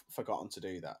 I've forgotten to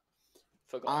do that.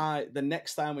 The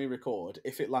next time we record,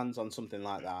 if it lands on something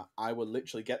like that, I will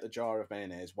literally get the jar of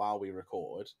mayonnaise while we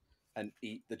record and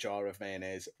eat the jar of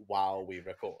mayonnaise while we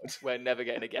record. We're never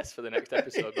getting a guest for the next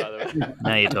episode, by the way.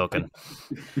 Now you're talking.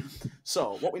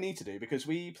 So what we need to do, because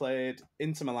we played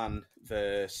Inter Milan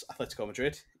versus Atletico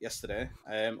Madrid yesterday.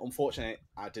 Unfortunately,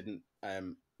 I didn't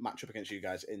match up against you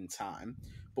guys in time,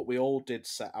 but we all did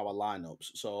set our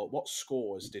lineups. So what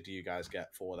scores did you guys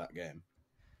get for that game?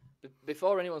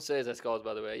 Before anyone says their scores,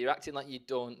 by the way, you're acting like you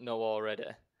don't know already,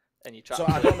 and you try. So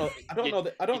I don't know.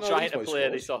 You're trying to play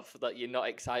this off that you're not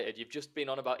excited. You've just been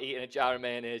on about eating a jar of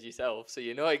mayonnaise yourself, so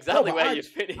you know exactly where you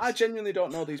finished. I genuinely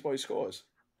don't know these boys' scores.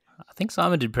 I think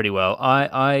Simon did pretty well.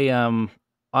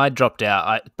 I dropped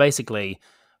out. Basically,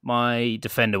 my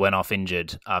defender went off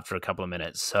injured after a couple of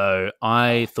minutes, so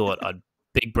I thought I'd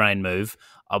big brain move.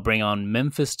 I'll bring on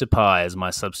Memphis Depay as my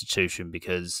substitution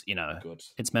because,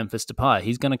 it's Memphis Depay.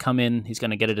 He's going to come in. He's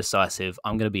going to get a decisive.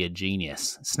 I'm going to be a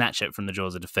genius. Snatch it from the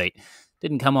jaws of defeat.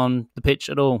 Didn't come on the pitch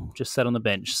at all. Just sat on the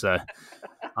bench. So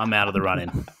I'm out of the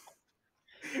running.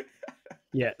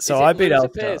 Yeah, so I beat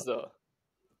Alpha.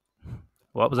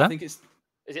 What was that? I think is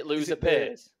it loser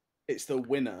pays? It's the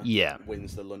winner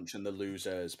wins the lunch and the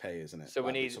losers pay, isn't it? So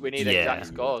we need exact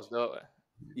scores, don't we?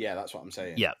 Yeah, that's what I'm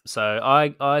saying. Yeah, so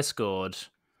I scored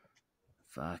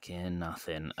fucking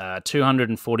nothing.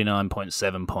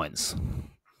 249.7 points.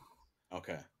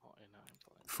 Okay.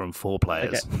 From 4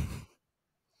 players. Okay.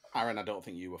 Aaron, I don't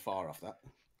think you were far off that.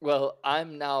 Well,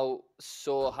 I'm now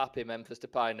so happy Memphis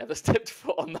Depay never stepped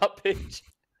foot on that pitch.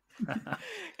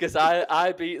 Because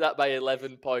I beat that by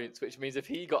 11 points, which means if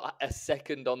he got a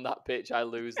second on that pitch, I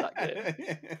lose that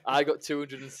game. I got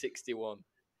 261.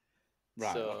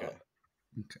 Right, so okay.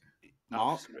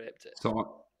 Mark scraped it.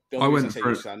 So I went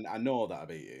for I know that I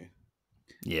beat you.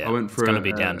 Yeah, I went for it's going to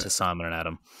be down to Simon and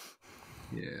Adam.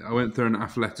 Yeah, I went through an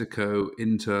Atletico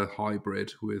Inter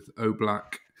hybrid with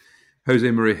Oblak, Jose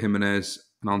Maria Jimenez,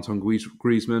 and Anton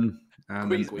Griezmann.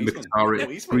 And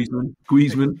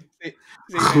Griezmann. See,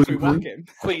 whack him.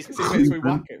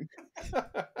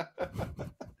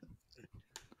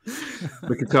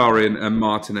 Mkhitaryan and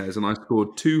Martinez, and I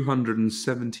scored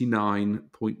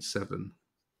 279.7.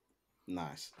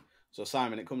 Nice. So,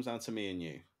 Simon, it comes down to me and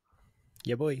you.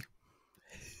 Yeah, boy.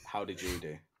 How did you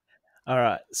do? All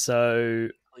right, so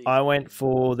I went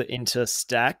for the Inter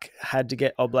stack, had to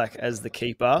get Oblak as the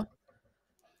keeper.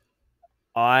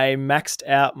 I maxed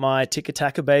out my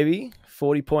tiki-taka baby,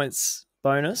 40 points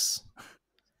bonus.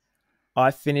 I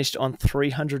finished on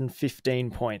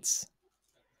 315 points.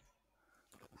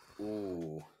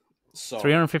 Ooh. So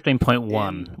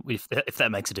 315.1, if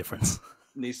that makes a difference.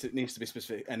 Needs to be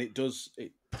specific, and it does.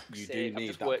 You do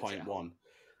need that 0.1.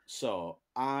 So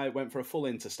I went for a full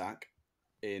interstack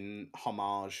in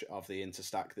homage of the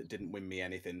interstack that didn't win me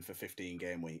anything for 15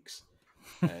 game weeks,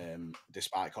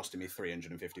 despite costing me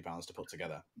 £350 to put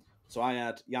together. So I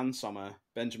had Jan Sommer,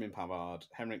 Benjamin Pavard,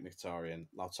 Henrik Mkhitaryan,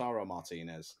 Lautaro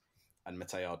Martinez, and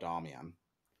Matteo Darmian.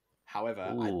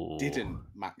 However, I didn't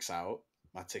max out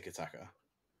my tiki-taka.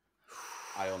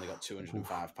 I only got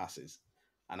 205 passes,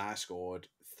 and I scored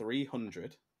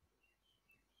 320.2.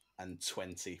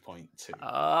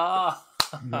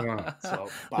 So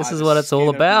this is what it's all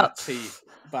about.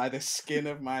 By the skin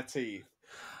of my teeth.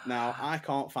 Now, I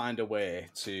can't find a way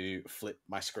to flip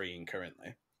my screen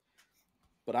currently,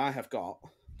 but I have got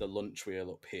the lunch wheel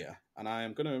up here, and I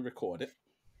am going to record it.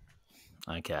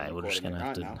 Okay, we're just going to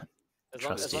have to... now.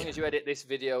 As long as you edit this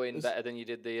video in better than you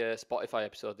did the Spotify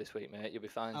episode this week, mate, you'll be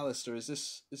fine. Alistair, is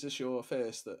this your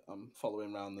face that I'm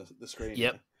following around the screen?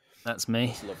 Yep, that's me.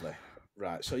 That's lovely.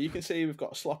 Right, so you can see we've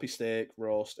got a sloppy steak,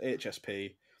 roast, HSP.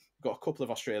 We've got a couple of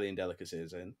Australian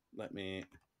delicacies in. Let me...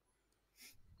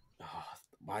 Oh,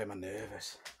 why am I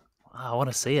nervous? I want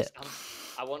to see it.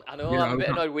 I'm a bit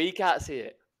annoyed we can't see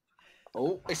it.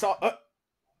 Oh, it's not...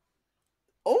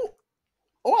 Oh,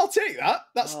 I'll take that.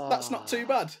 That's not too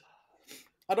bad.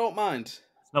 I don't mind. It's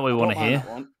not what we want to hear.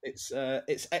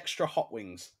 It's extra hot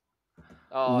wings.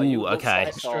 Oh, okay.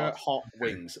 Extra hot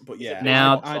wings. But yeah,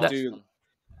 now I do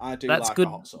that's like good.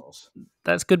 A hot sauce.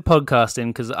 That's good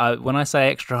podcasting, because when I say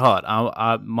extra hot,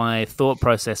 my thought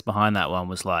process behind that one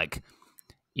was like,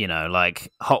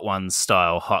 like Hot Ones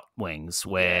style hot wings,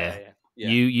 where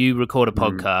you record a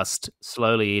podcast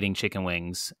slowly eating chicken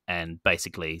wings and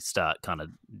basically start kind of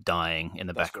dying in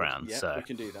the background. Yeah, so we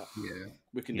can do that. Yeah,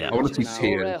 we can. Yeah. do I want to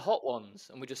see Hot Ones,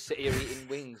 and we just sit here eating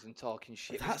wings and talking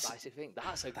shit. That's spicy thing.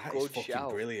 That's a good shout.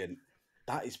 Brilliant.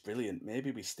 That is brilliant. Maybe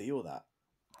we steal that.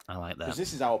 I like that, because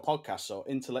this is our podcast, so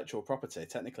intellectual property.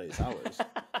 Technically, it's ours.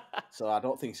 So I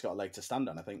don't think it's got a leg to stand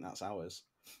on. I think that's ours.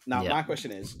 Now, my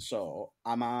question is, so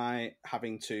am I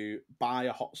having to buy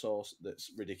a hot sauce that's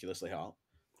ridiculously hot,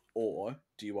 or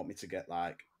do you want me to get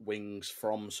like wings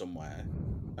from somewhere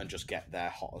and just get their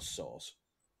hottest sauce?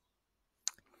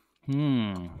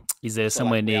 Is there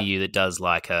somewhere near you that does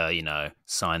like a,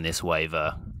 sign this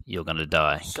waiver, you're going to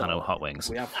die kind of hot wings?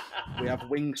 We have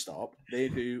Wingstop. They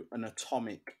do an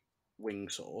atomic wing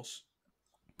sauce.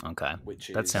 Okay,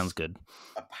 that sounds good.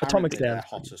 Atomic their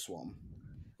hottest one.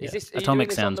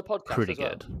 Atomic sounds pretty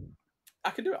good.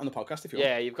 I can do it on the podcast if you want.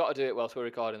 Yeah, you've got to do it whilst we're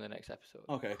recording the next episode.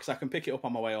 Okay, because I can pick it up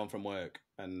on my way home from work,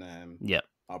 and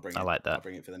I'll bring it. I like that. I'll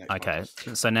bring it for the next. Okay,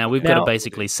 podcast. So now we've got to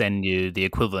basically send you the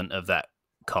equivalent of that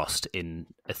cost in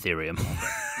Ethereum.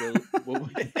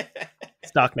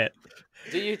 Starknet.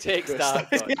 Do you take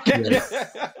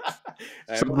Starknet?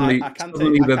 Suddenly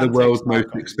they're the world's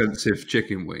most expensive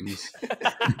chicken wings.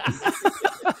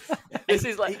 This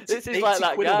is like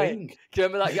that guy. Do you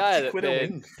remember that guy that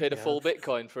paid a full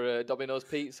Bitcoin for a Domino's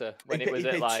pizza when it was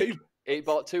at like... He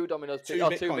bought two Domino's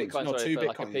pizza, two Bitcoins for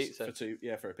like a pizza.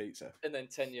 For a pizza. And then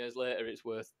 10 years later, it's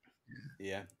worth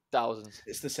thousands.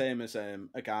 It's the same as a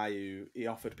guy who he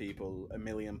offered people £1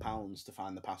 million to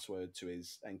find the password to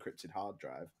his encrypted hard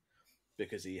drive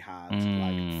because he had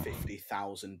like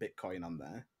 50,000 Bitcoin on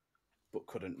there, but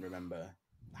couldn't remember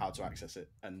how to access it,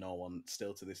 and no one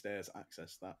still to this day has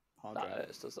accessed that hard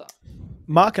drive. Does that.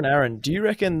 Mark and Aaron, do you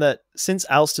reckon that since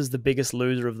Alistair's the biggest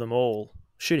loser of them all,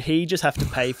 should he just have to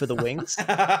pay for the wings?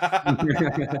 I'll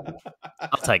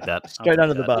take that. Straight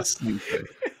under the bus. I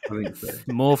think so.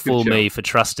 More fool me for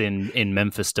trusting in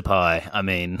Memphis Depay. I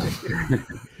mean,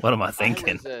 What am I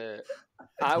thinking?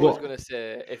 I was going to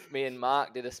say, if me and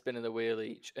Mark did a spin of the wheel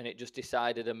each, and it just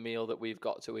decided a meal that we've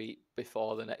got to eat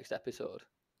before the next episode.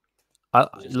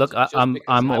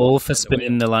 I'm all for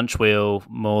spinning the lunch wheel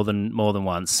more than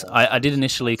once. I did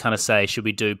initially kind of say, should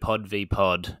we do pod v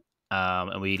pod,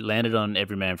 and we landed on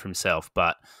every man for himself.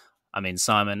 But I mean,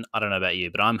 Simon, I don't know about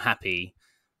you, but I'm happy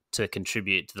to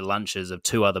contribute to the lunches of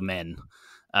two other men,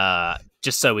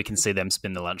 just so we can see them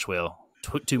spin the lunch wheel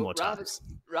two more times.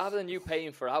 Rather than you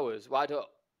paying for ours, why don't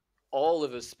all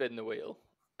of us spin the wheel,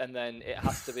 and then it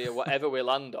has to be whatever we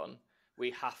land on,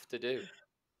 we have to do.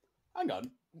 Hang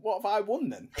on. What have I won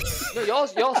then? No, you're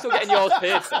still getting yours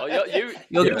paid for.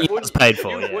 You're getting yours paid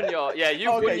for. You've won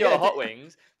your hot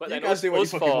wings, but then us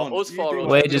four.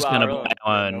 We're just going to buy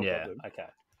our own. Yeah. Okay.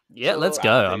 Yeah, so, let's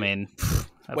go. I mean,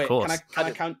 of course.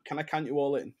 Can I count you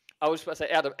all in? I was about to say,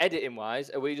 Adam, editing wise,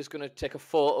 are we just going to take a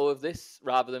photo of this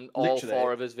rather than all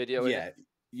four of us video? Yeah.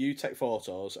 You take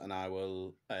photos and I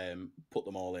will put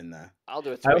them all in there. I'll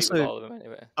do a tweet with all of them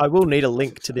anyway. I will need a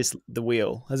link to the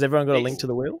wheel. Has everyone got a link to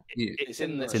the wheel? It's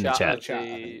in the chat of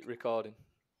the recording.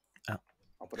 Oh.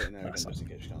 I'll put it in there again just in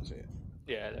case you can't see it.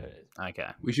 Yeah, there it is. Okay.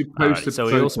 We should post it. So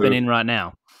we're all spinning right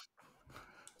now?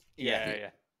 Yeah.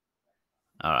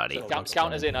 Alrighty. So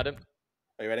count us in, Adam.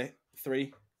 Are you ready?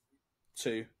 3,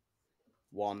 2,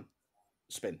 1,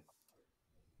 spin.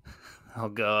 Oh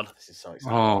God! This is so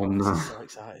exciting. Oh no! This is so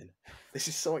exciting. This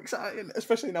is so exciting,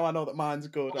 especially now I know that mine's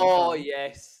good. Oh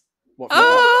yes. What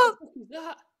is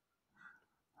that?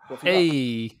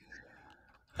 Hey.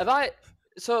 Have I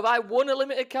won a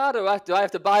limited card, or do I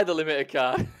have to buy the limited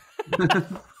card?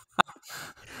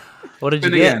 What did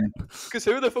you get? Because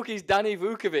who the fuck is Danny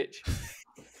Vukovic?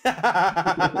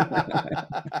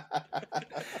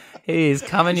 He's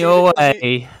coming your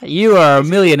way. You are a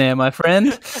millionaire, my friend.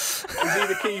 Is he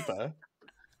the keeper?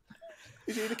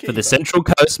 For the Central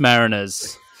Coast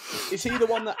Mariners. Is he the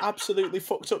one that absolutely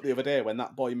fucked up the other day when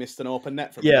that boy missed an open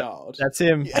net from the yard? That's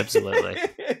him. Absolutely.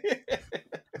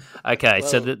 Okay,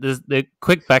 so the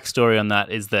quick backstory on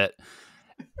that is that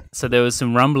there was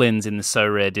some rumblings in the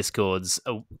Sorare Discords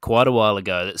quite a while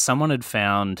ago that someone had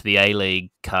found the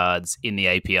A-League cards in the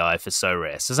API for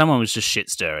Sorare. So someone was just shit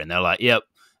stirring. They're like, yep,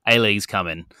 A-League's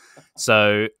coming.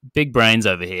 So big brains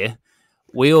over here.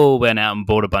 We all went out and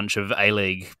bought a bunch of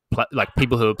A-League, like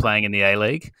people who were playing in the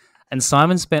A-League. And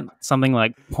Simon spent something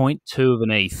like 0.2 of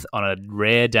an ETH on a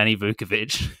rare Danny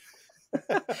Vukovic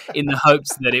in the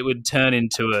hopes that it would turn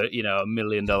into a $1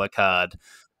 million card.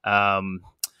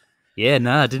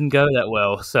 It didn't go that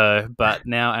well. So, but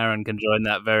now Aaron can join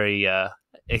that very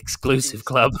exclusive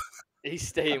club. He's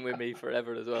staying with me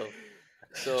forever as well.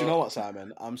 So, do you know what,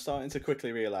 Simon? I'm starting to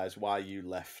quickly realise why you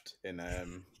left in a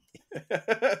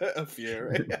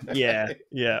fury. Yeah.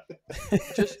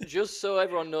 just so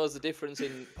everyone knows the difference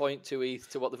in 0.2 ETH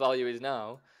to what the value is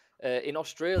now. In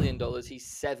Australian dollars, he's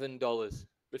 $7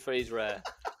 for his rare.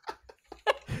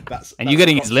 You're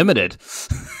getting his limited.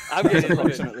 I'm getting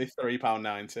approximately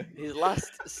 £3.90. His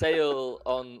last sale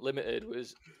on limited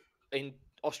was in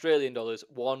Australian dollars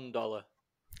 $1.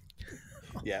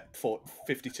 Yeah, for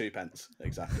 52 pence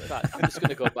exactly. Right, I'm just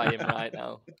gonna go buy him right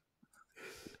now.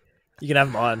 You can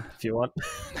have mine if you want.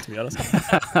 To be honest,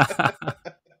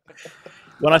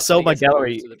 when I sold my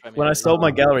gallery,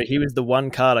 he was the one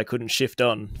card I couldn't shift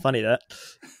on. Funny that.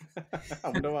 I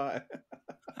wonder why.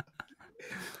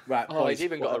 Right. Oh, he's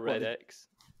even got a red X.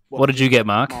 What did you get,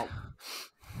 Mark?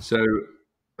 So,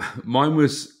 mine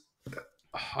was.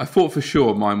 I thought for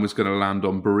sure mine was going to land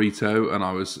on burrito, and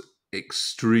I was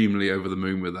extremely over the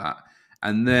moon with that.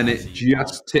 And then it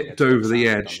just tipped over the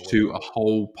edge to a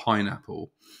whole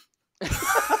pineapple. Yes.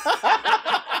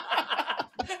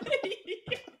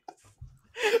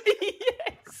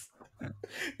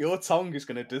 Your tongue is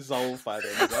going to dissolve by the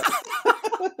end of that.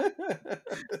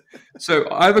 So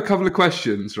I have a couple of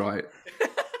questions, right?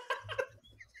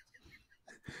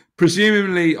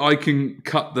 Presumably, I can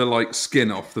cut the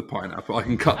skin off the pineapple. I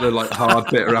can cut the hard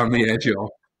bit around the edge off.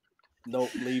 No,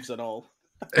 leaves and all.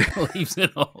 Leaves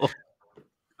and all.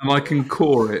 And I can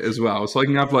core it as well, so I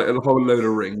can have a whole load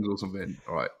of rings or something.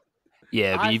 All right.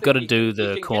 Yeah, but you've got to do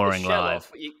the coring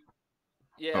live.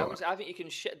 I think you can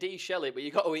de-shell it, but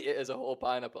you got to eat it as a whole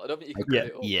pineapple. I don't think you can cut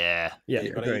it up. Yeah.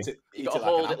 You got to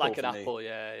hold it like an apple.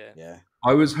 Yeah.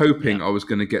 I was hoping I was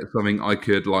going to get something I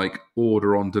could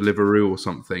order on Deliveroo or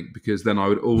something, because then I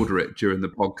would order it during the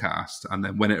podcast, and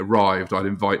then when it arrived, I'd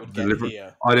invite the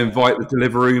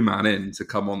Deliveroo man in to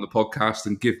come on the podcast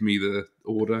and give me the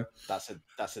order. That's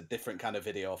a different kind of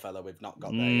video, fella. We've not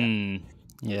got there yet.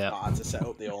 Yeah, I had to set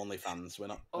up the OnlyFans. We're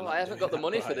not. I haven't got the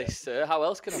money for this, sir. How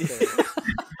else can I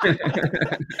pay?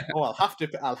 Oh,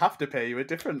 I'll have to pay you a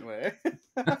different way.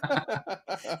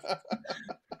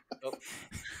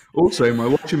 Also, my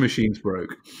washing machine's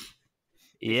broke.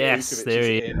 Yes, there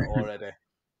he is. Already.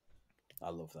 I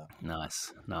love that.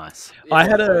 Nice. Yeah,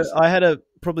 I had a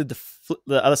probably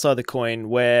the other side of the coin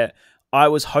where I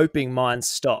was hoping mine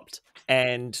stopped,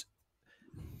 and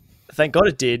thank God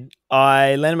it did.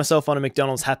 I landed myself on a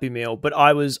McDonald's Happy Meal, but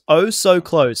I was so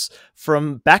close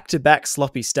from back-to-back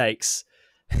sloppy steaks.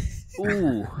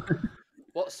 Ooh.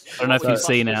 I don't know if you've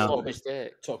seen now.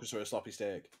 Talk us through a sloppy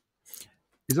steak.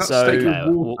 Is that steak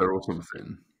with water or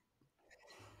something?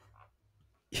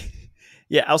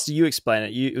 Yeah, Alistair, you explain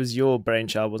it. It was your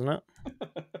brainchild, wasn't it?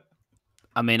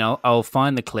 I mean, I'll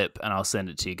find the clip and I'll send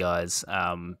it to you guys.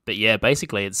 But yeah,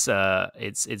 basically, it's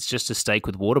just a steak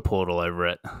with water poured all over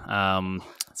it.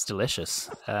 It's delicious.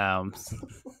 So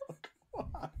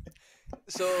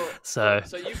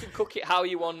you can cook it how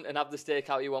you want and have the steak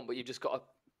how you want, but you just got to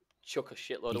chuck a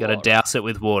shitload of water. You got to douse it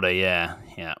with water. Yeah.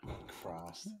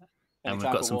 Christ. And we've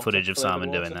got some footage of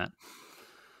Simon doing that.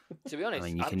 To be honest, I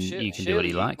mean, you can do what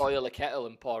you like. Boil a kettle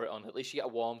and pour it on. At least you get a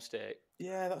warm steak.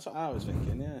 Yeah, that's what I was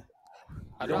thinking. Yeah.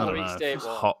 I don't know. Steak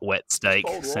hot, wet steak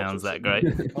sounds that great.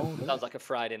 Sounds like a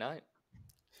Friday night.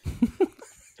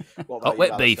 Hot,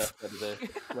 wet beef.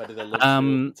 Where did the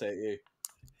lunch take you?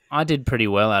 I did pretty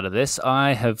well out of this.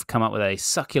 I have come up with a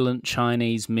succulent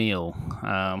Chinese meal.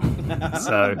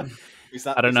 So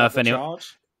I don't know if anyone.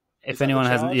 If anyone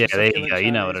hasn't, yeah, there you go.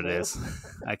 You know what it is.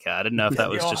 Okay, I didn't know if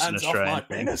that was just an Australian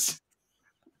thing. Is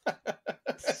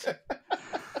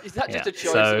that just a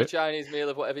choice of a Chinese meal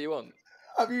of whatever you want?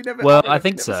 Have you never? Well, I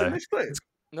think so.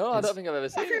 No, I don't think I've ever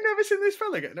seen it. Have you never seen this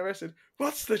fella getting arrested?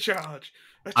 What's the charge?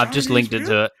 I've just linked it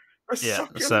to it. Yeah,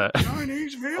 so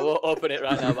Chinese meal? I won't open it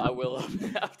right now, but I will open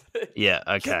it after this. Yeah,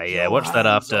 okay, yeah. Watch that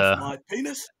after. My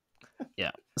penis.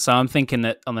 Yeah. So I'm thinking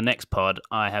that on the next pod,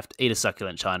 I have to eat a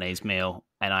succulent Chinese meal,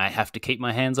 and I have to keep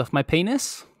my hands off my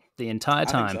penis the entire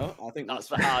time. I think that's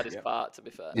the hardest part, to be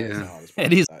fair. Yeah,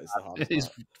 it is. It is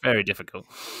very difficult.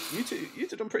 You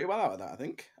two done pretty well out of that.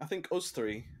 I think us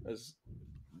three,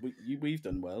 we've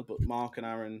done well, but Mark and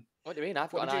Aaron. What do you mean?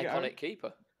 I've got an iconic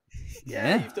keeper.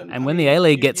 Yeah, and when the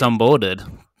A-League gets onboarded.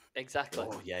 Exactly.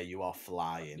 Oh yeah, you are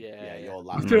flying. Yeah, you're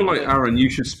laughing. I feel like Aaron, you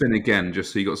should spin again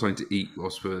just so you got something to eat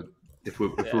whilst if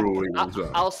we're all eating as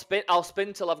well. I'll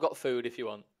spin till I've got food if you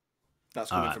want. That's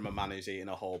coming from a man who's eating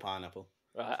a whole pineapple.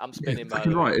 Right, I'm spinning.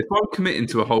 Right, if I'm committing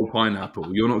to a whole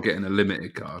pineapple, you're not getting a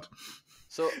limited card.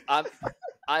 So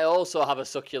I also have a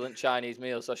succulent Chinese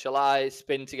meal. So shall I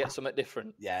spin to get something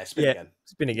different? Yeah, spin again.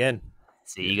 Spin again.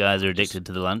 See, you guys are addicted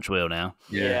to the lunch wheel now.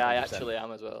 Yeah, I actually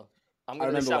am as well. I'm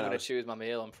going to choose my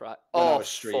meal on Friday. When I was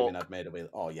streaming, I'd made a wheel.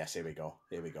 Oh, yes, here we go.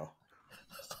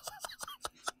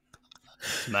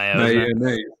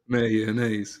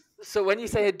 Mayonnaise. So when you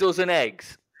say a dozen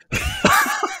eggs...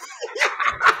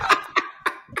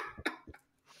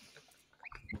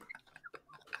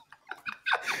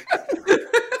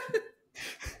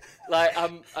 Like,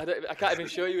 I can't even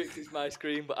show you it because it's my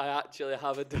screen, but I actually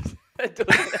have a dozen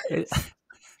eggs.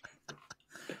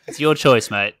 It's your choice,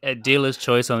 mate. A dealer's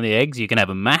choice on the eggs. You can have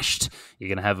them mashed. You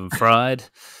can have them fried.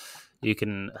 You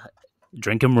can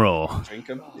drink them raw. Drink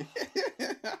them.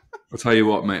 I'll tell you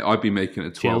what, mate. I'd be making a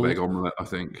 12-egg omelette, I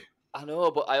think. I know,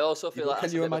 but I also feel like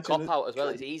that's a bit of a cop-out as well.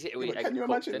 It's easy to eat eggs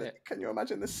cooked, isn't it? Can you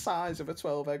imagine the size of a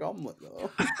 12-egg omelette, though?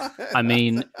 I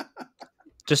mean,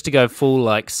 just to go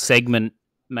full, segment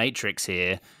matrix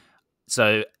here.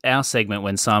 So our segment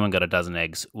when Simon got a dozen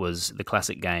eggs was the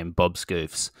classic game Bob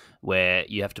Scoofs, where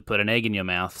you have to put an egg in your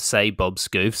mouth, say Bob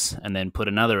Scoofs, and then put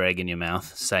another egg in your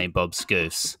mouth, say Bob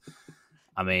Scoofs.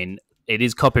 I mean, it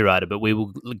is copyrighted, but we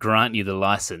will grant you the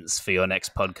license for your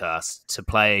next podcast to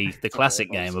play the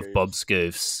classic game of Bob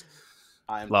Scoofs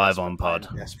live on pod.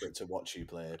 I'm desperate to watch you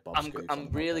play Bob Scoofs. I'm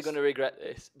really going to regret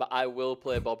this, but I will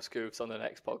play Bob Scoofs on the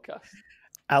next podcast.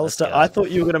 Alistair, I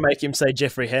thought you were going to make him say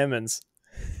Jeffrey Herman's.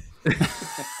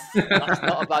 That's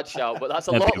not a bad shout, but that's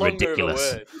a lot longer of a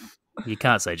word. You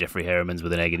can't say Jeffrey Herman's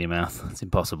with an egg in your mouth. It's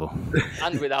impossible.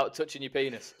 And without touching your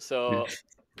penis. So,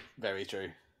 very true.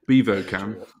 Bevo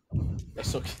can.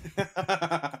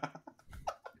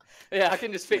 Yeah, I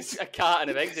can just fit a carton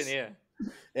of eggs in here.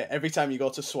 Yeah, every time you go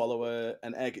to swallow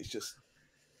an egg, it's just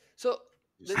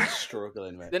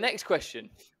struggling, mate. The next question.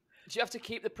 Do you have to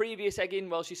keep the previous egg in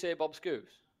whilst you say Bob Scoofs?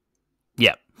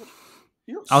 Yeah.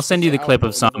 I'll send you the clip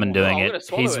of Simon doing it.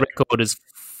 His record is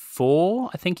 4.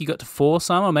 I think he got to 4,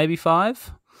 Simon, or maybe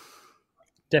 5.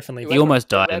 Definitely. He almost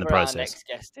died in the process.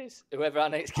 Whoever our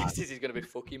next guest is going to be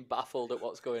fucking baffled at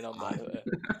what's going on, by the way.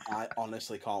 I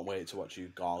honestly can't wait to watch you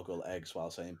gargle eggs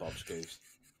while saying Bob Scoofs.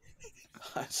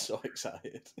 I'm so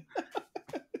excited.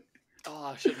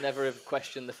 Oh, I should never have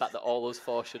questioned the fact that all us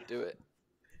four should do it.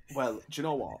 Well, do you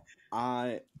know what?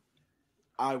 I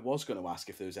was going to ask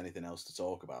if there was anything else to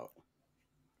talk about,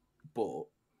 but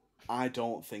I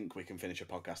don't think we can finish a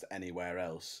podcast anywhere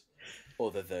else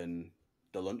other than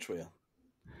the lunch wheel.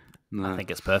 No. I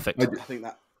think it's perfect. I think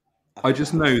that. I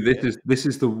just know this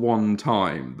is the one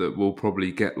time that we'll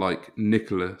probably get like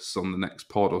Nicholas on the next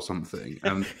pod or something,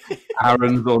 and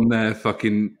Aaron's on there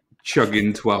fucking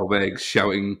chugging 12 eggs,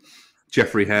 shouting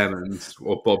Jeffrey Hammond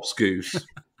or Bob Scoose.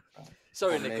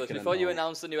 Sorry, Nicholas, before you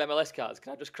announce the new MLS cards,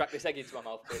 can I just crack this egg into my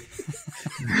mouth, please?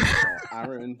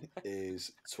 Aaron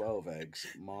is 12 eggs.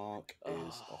 Mark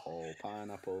is a whole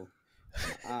pineapple.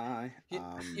 And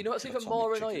you know what's even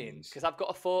more annoying? Because I've got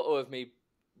a photo of me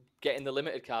getting the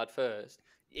limited card first.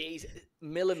 He's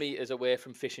millimetres away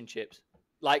from fish and chips.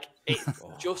 Like, it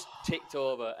just ticked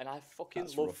over, and I fucking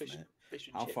love fish and chips.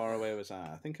 How far away was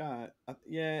I? I think I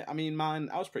mean, mine,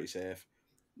 I was pretty safe.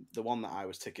 The one that I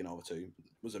was ticking over to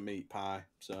was a meat pie,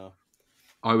 so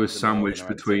I was sandwiched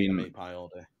between meat pie all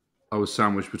day. I was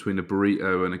sandwiched between a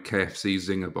burrito and a KFC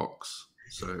Zinger box,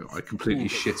 so I completely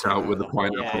shit out with the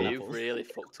pineapple. Yeah, you really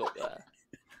fucked up there.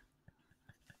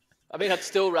 I mean, I'd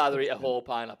still rather eat a whole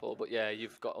pineapple, but yeah,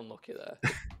 you've got unlucky there.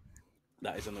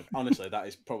 That is honestly, that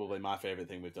is probably my favourite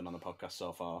thing we've done on the podcast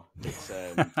so far.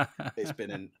 It's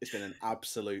been an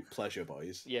absolute pleasure,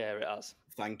 boys. Yeah, it has.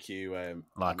 Thank you.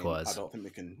 Likewise. I don't think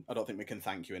we can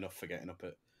thank you enough for getting up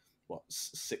at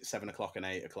 6, 7 o'clock and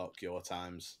 8 o'clock your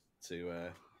times to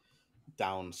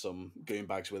down some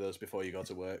goonbags with us before you go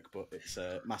to work. But it's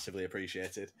massively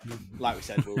appreciated. Like we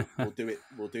said, we'll do it.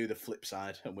 We'll do the flip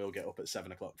side, and we'll get up at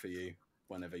 7 o'clock for you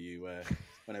whenever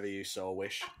you so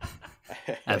wish.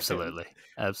 Absolutely.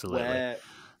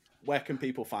 Where can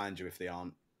people find you if they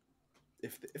aren't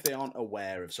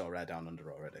aware of Sorare Down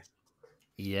Under already?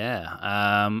 Yeah,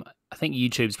 I think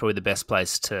YouTube's probably the best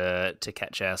place to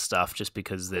catch our stuff, just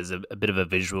because there's a bit of a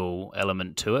visual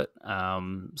element to it.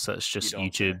 So it's just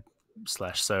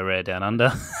YouTube/Sorare Down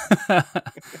Under.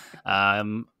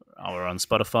 We're on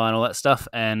Spotify and all that stuff,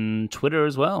 and Twitter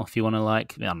as well. If you want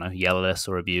to yell at us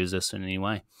or abuse us in any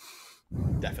way.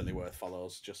 Definitely worth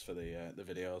follows just for the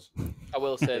videos. I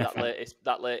will say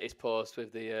that latest post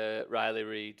with the Riley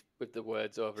Reid with the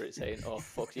words over it saying, "Oh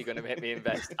fuck, you're gonna make me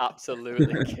invest,"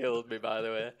 absolutely killed me. By the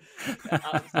way,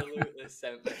 absolutely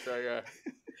sent me through.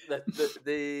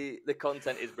 The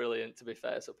content is brilliant, to be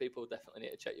fair. So people definitely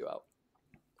need to check you out.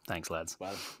 Thanks, lads.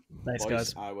 Well, thanks,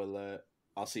 boys, guys.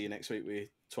 I'll see you next week with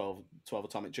 12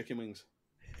 atomic chicken wings.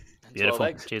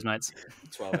 Beautiful. Cheers, mates.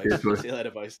 12 eggs. See you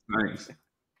later, boys. Thanks.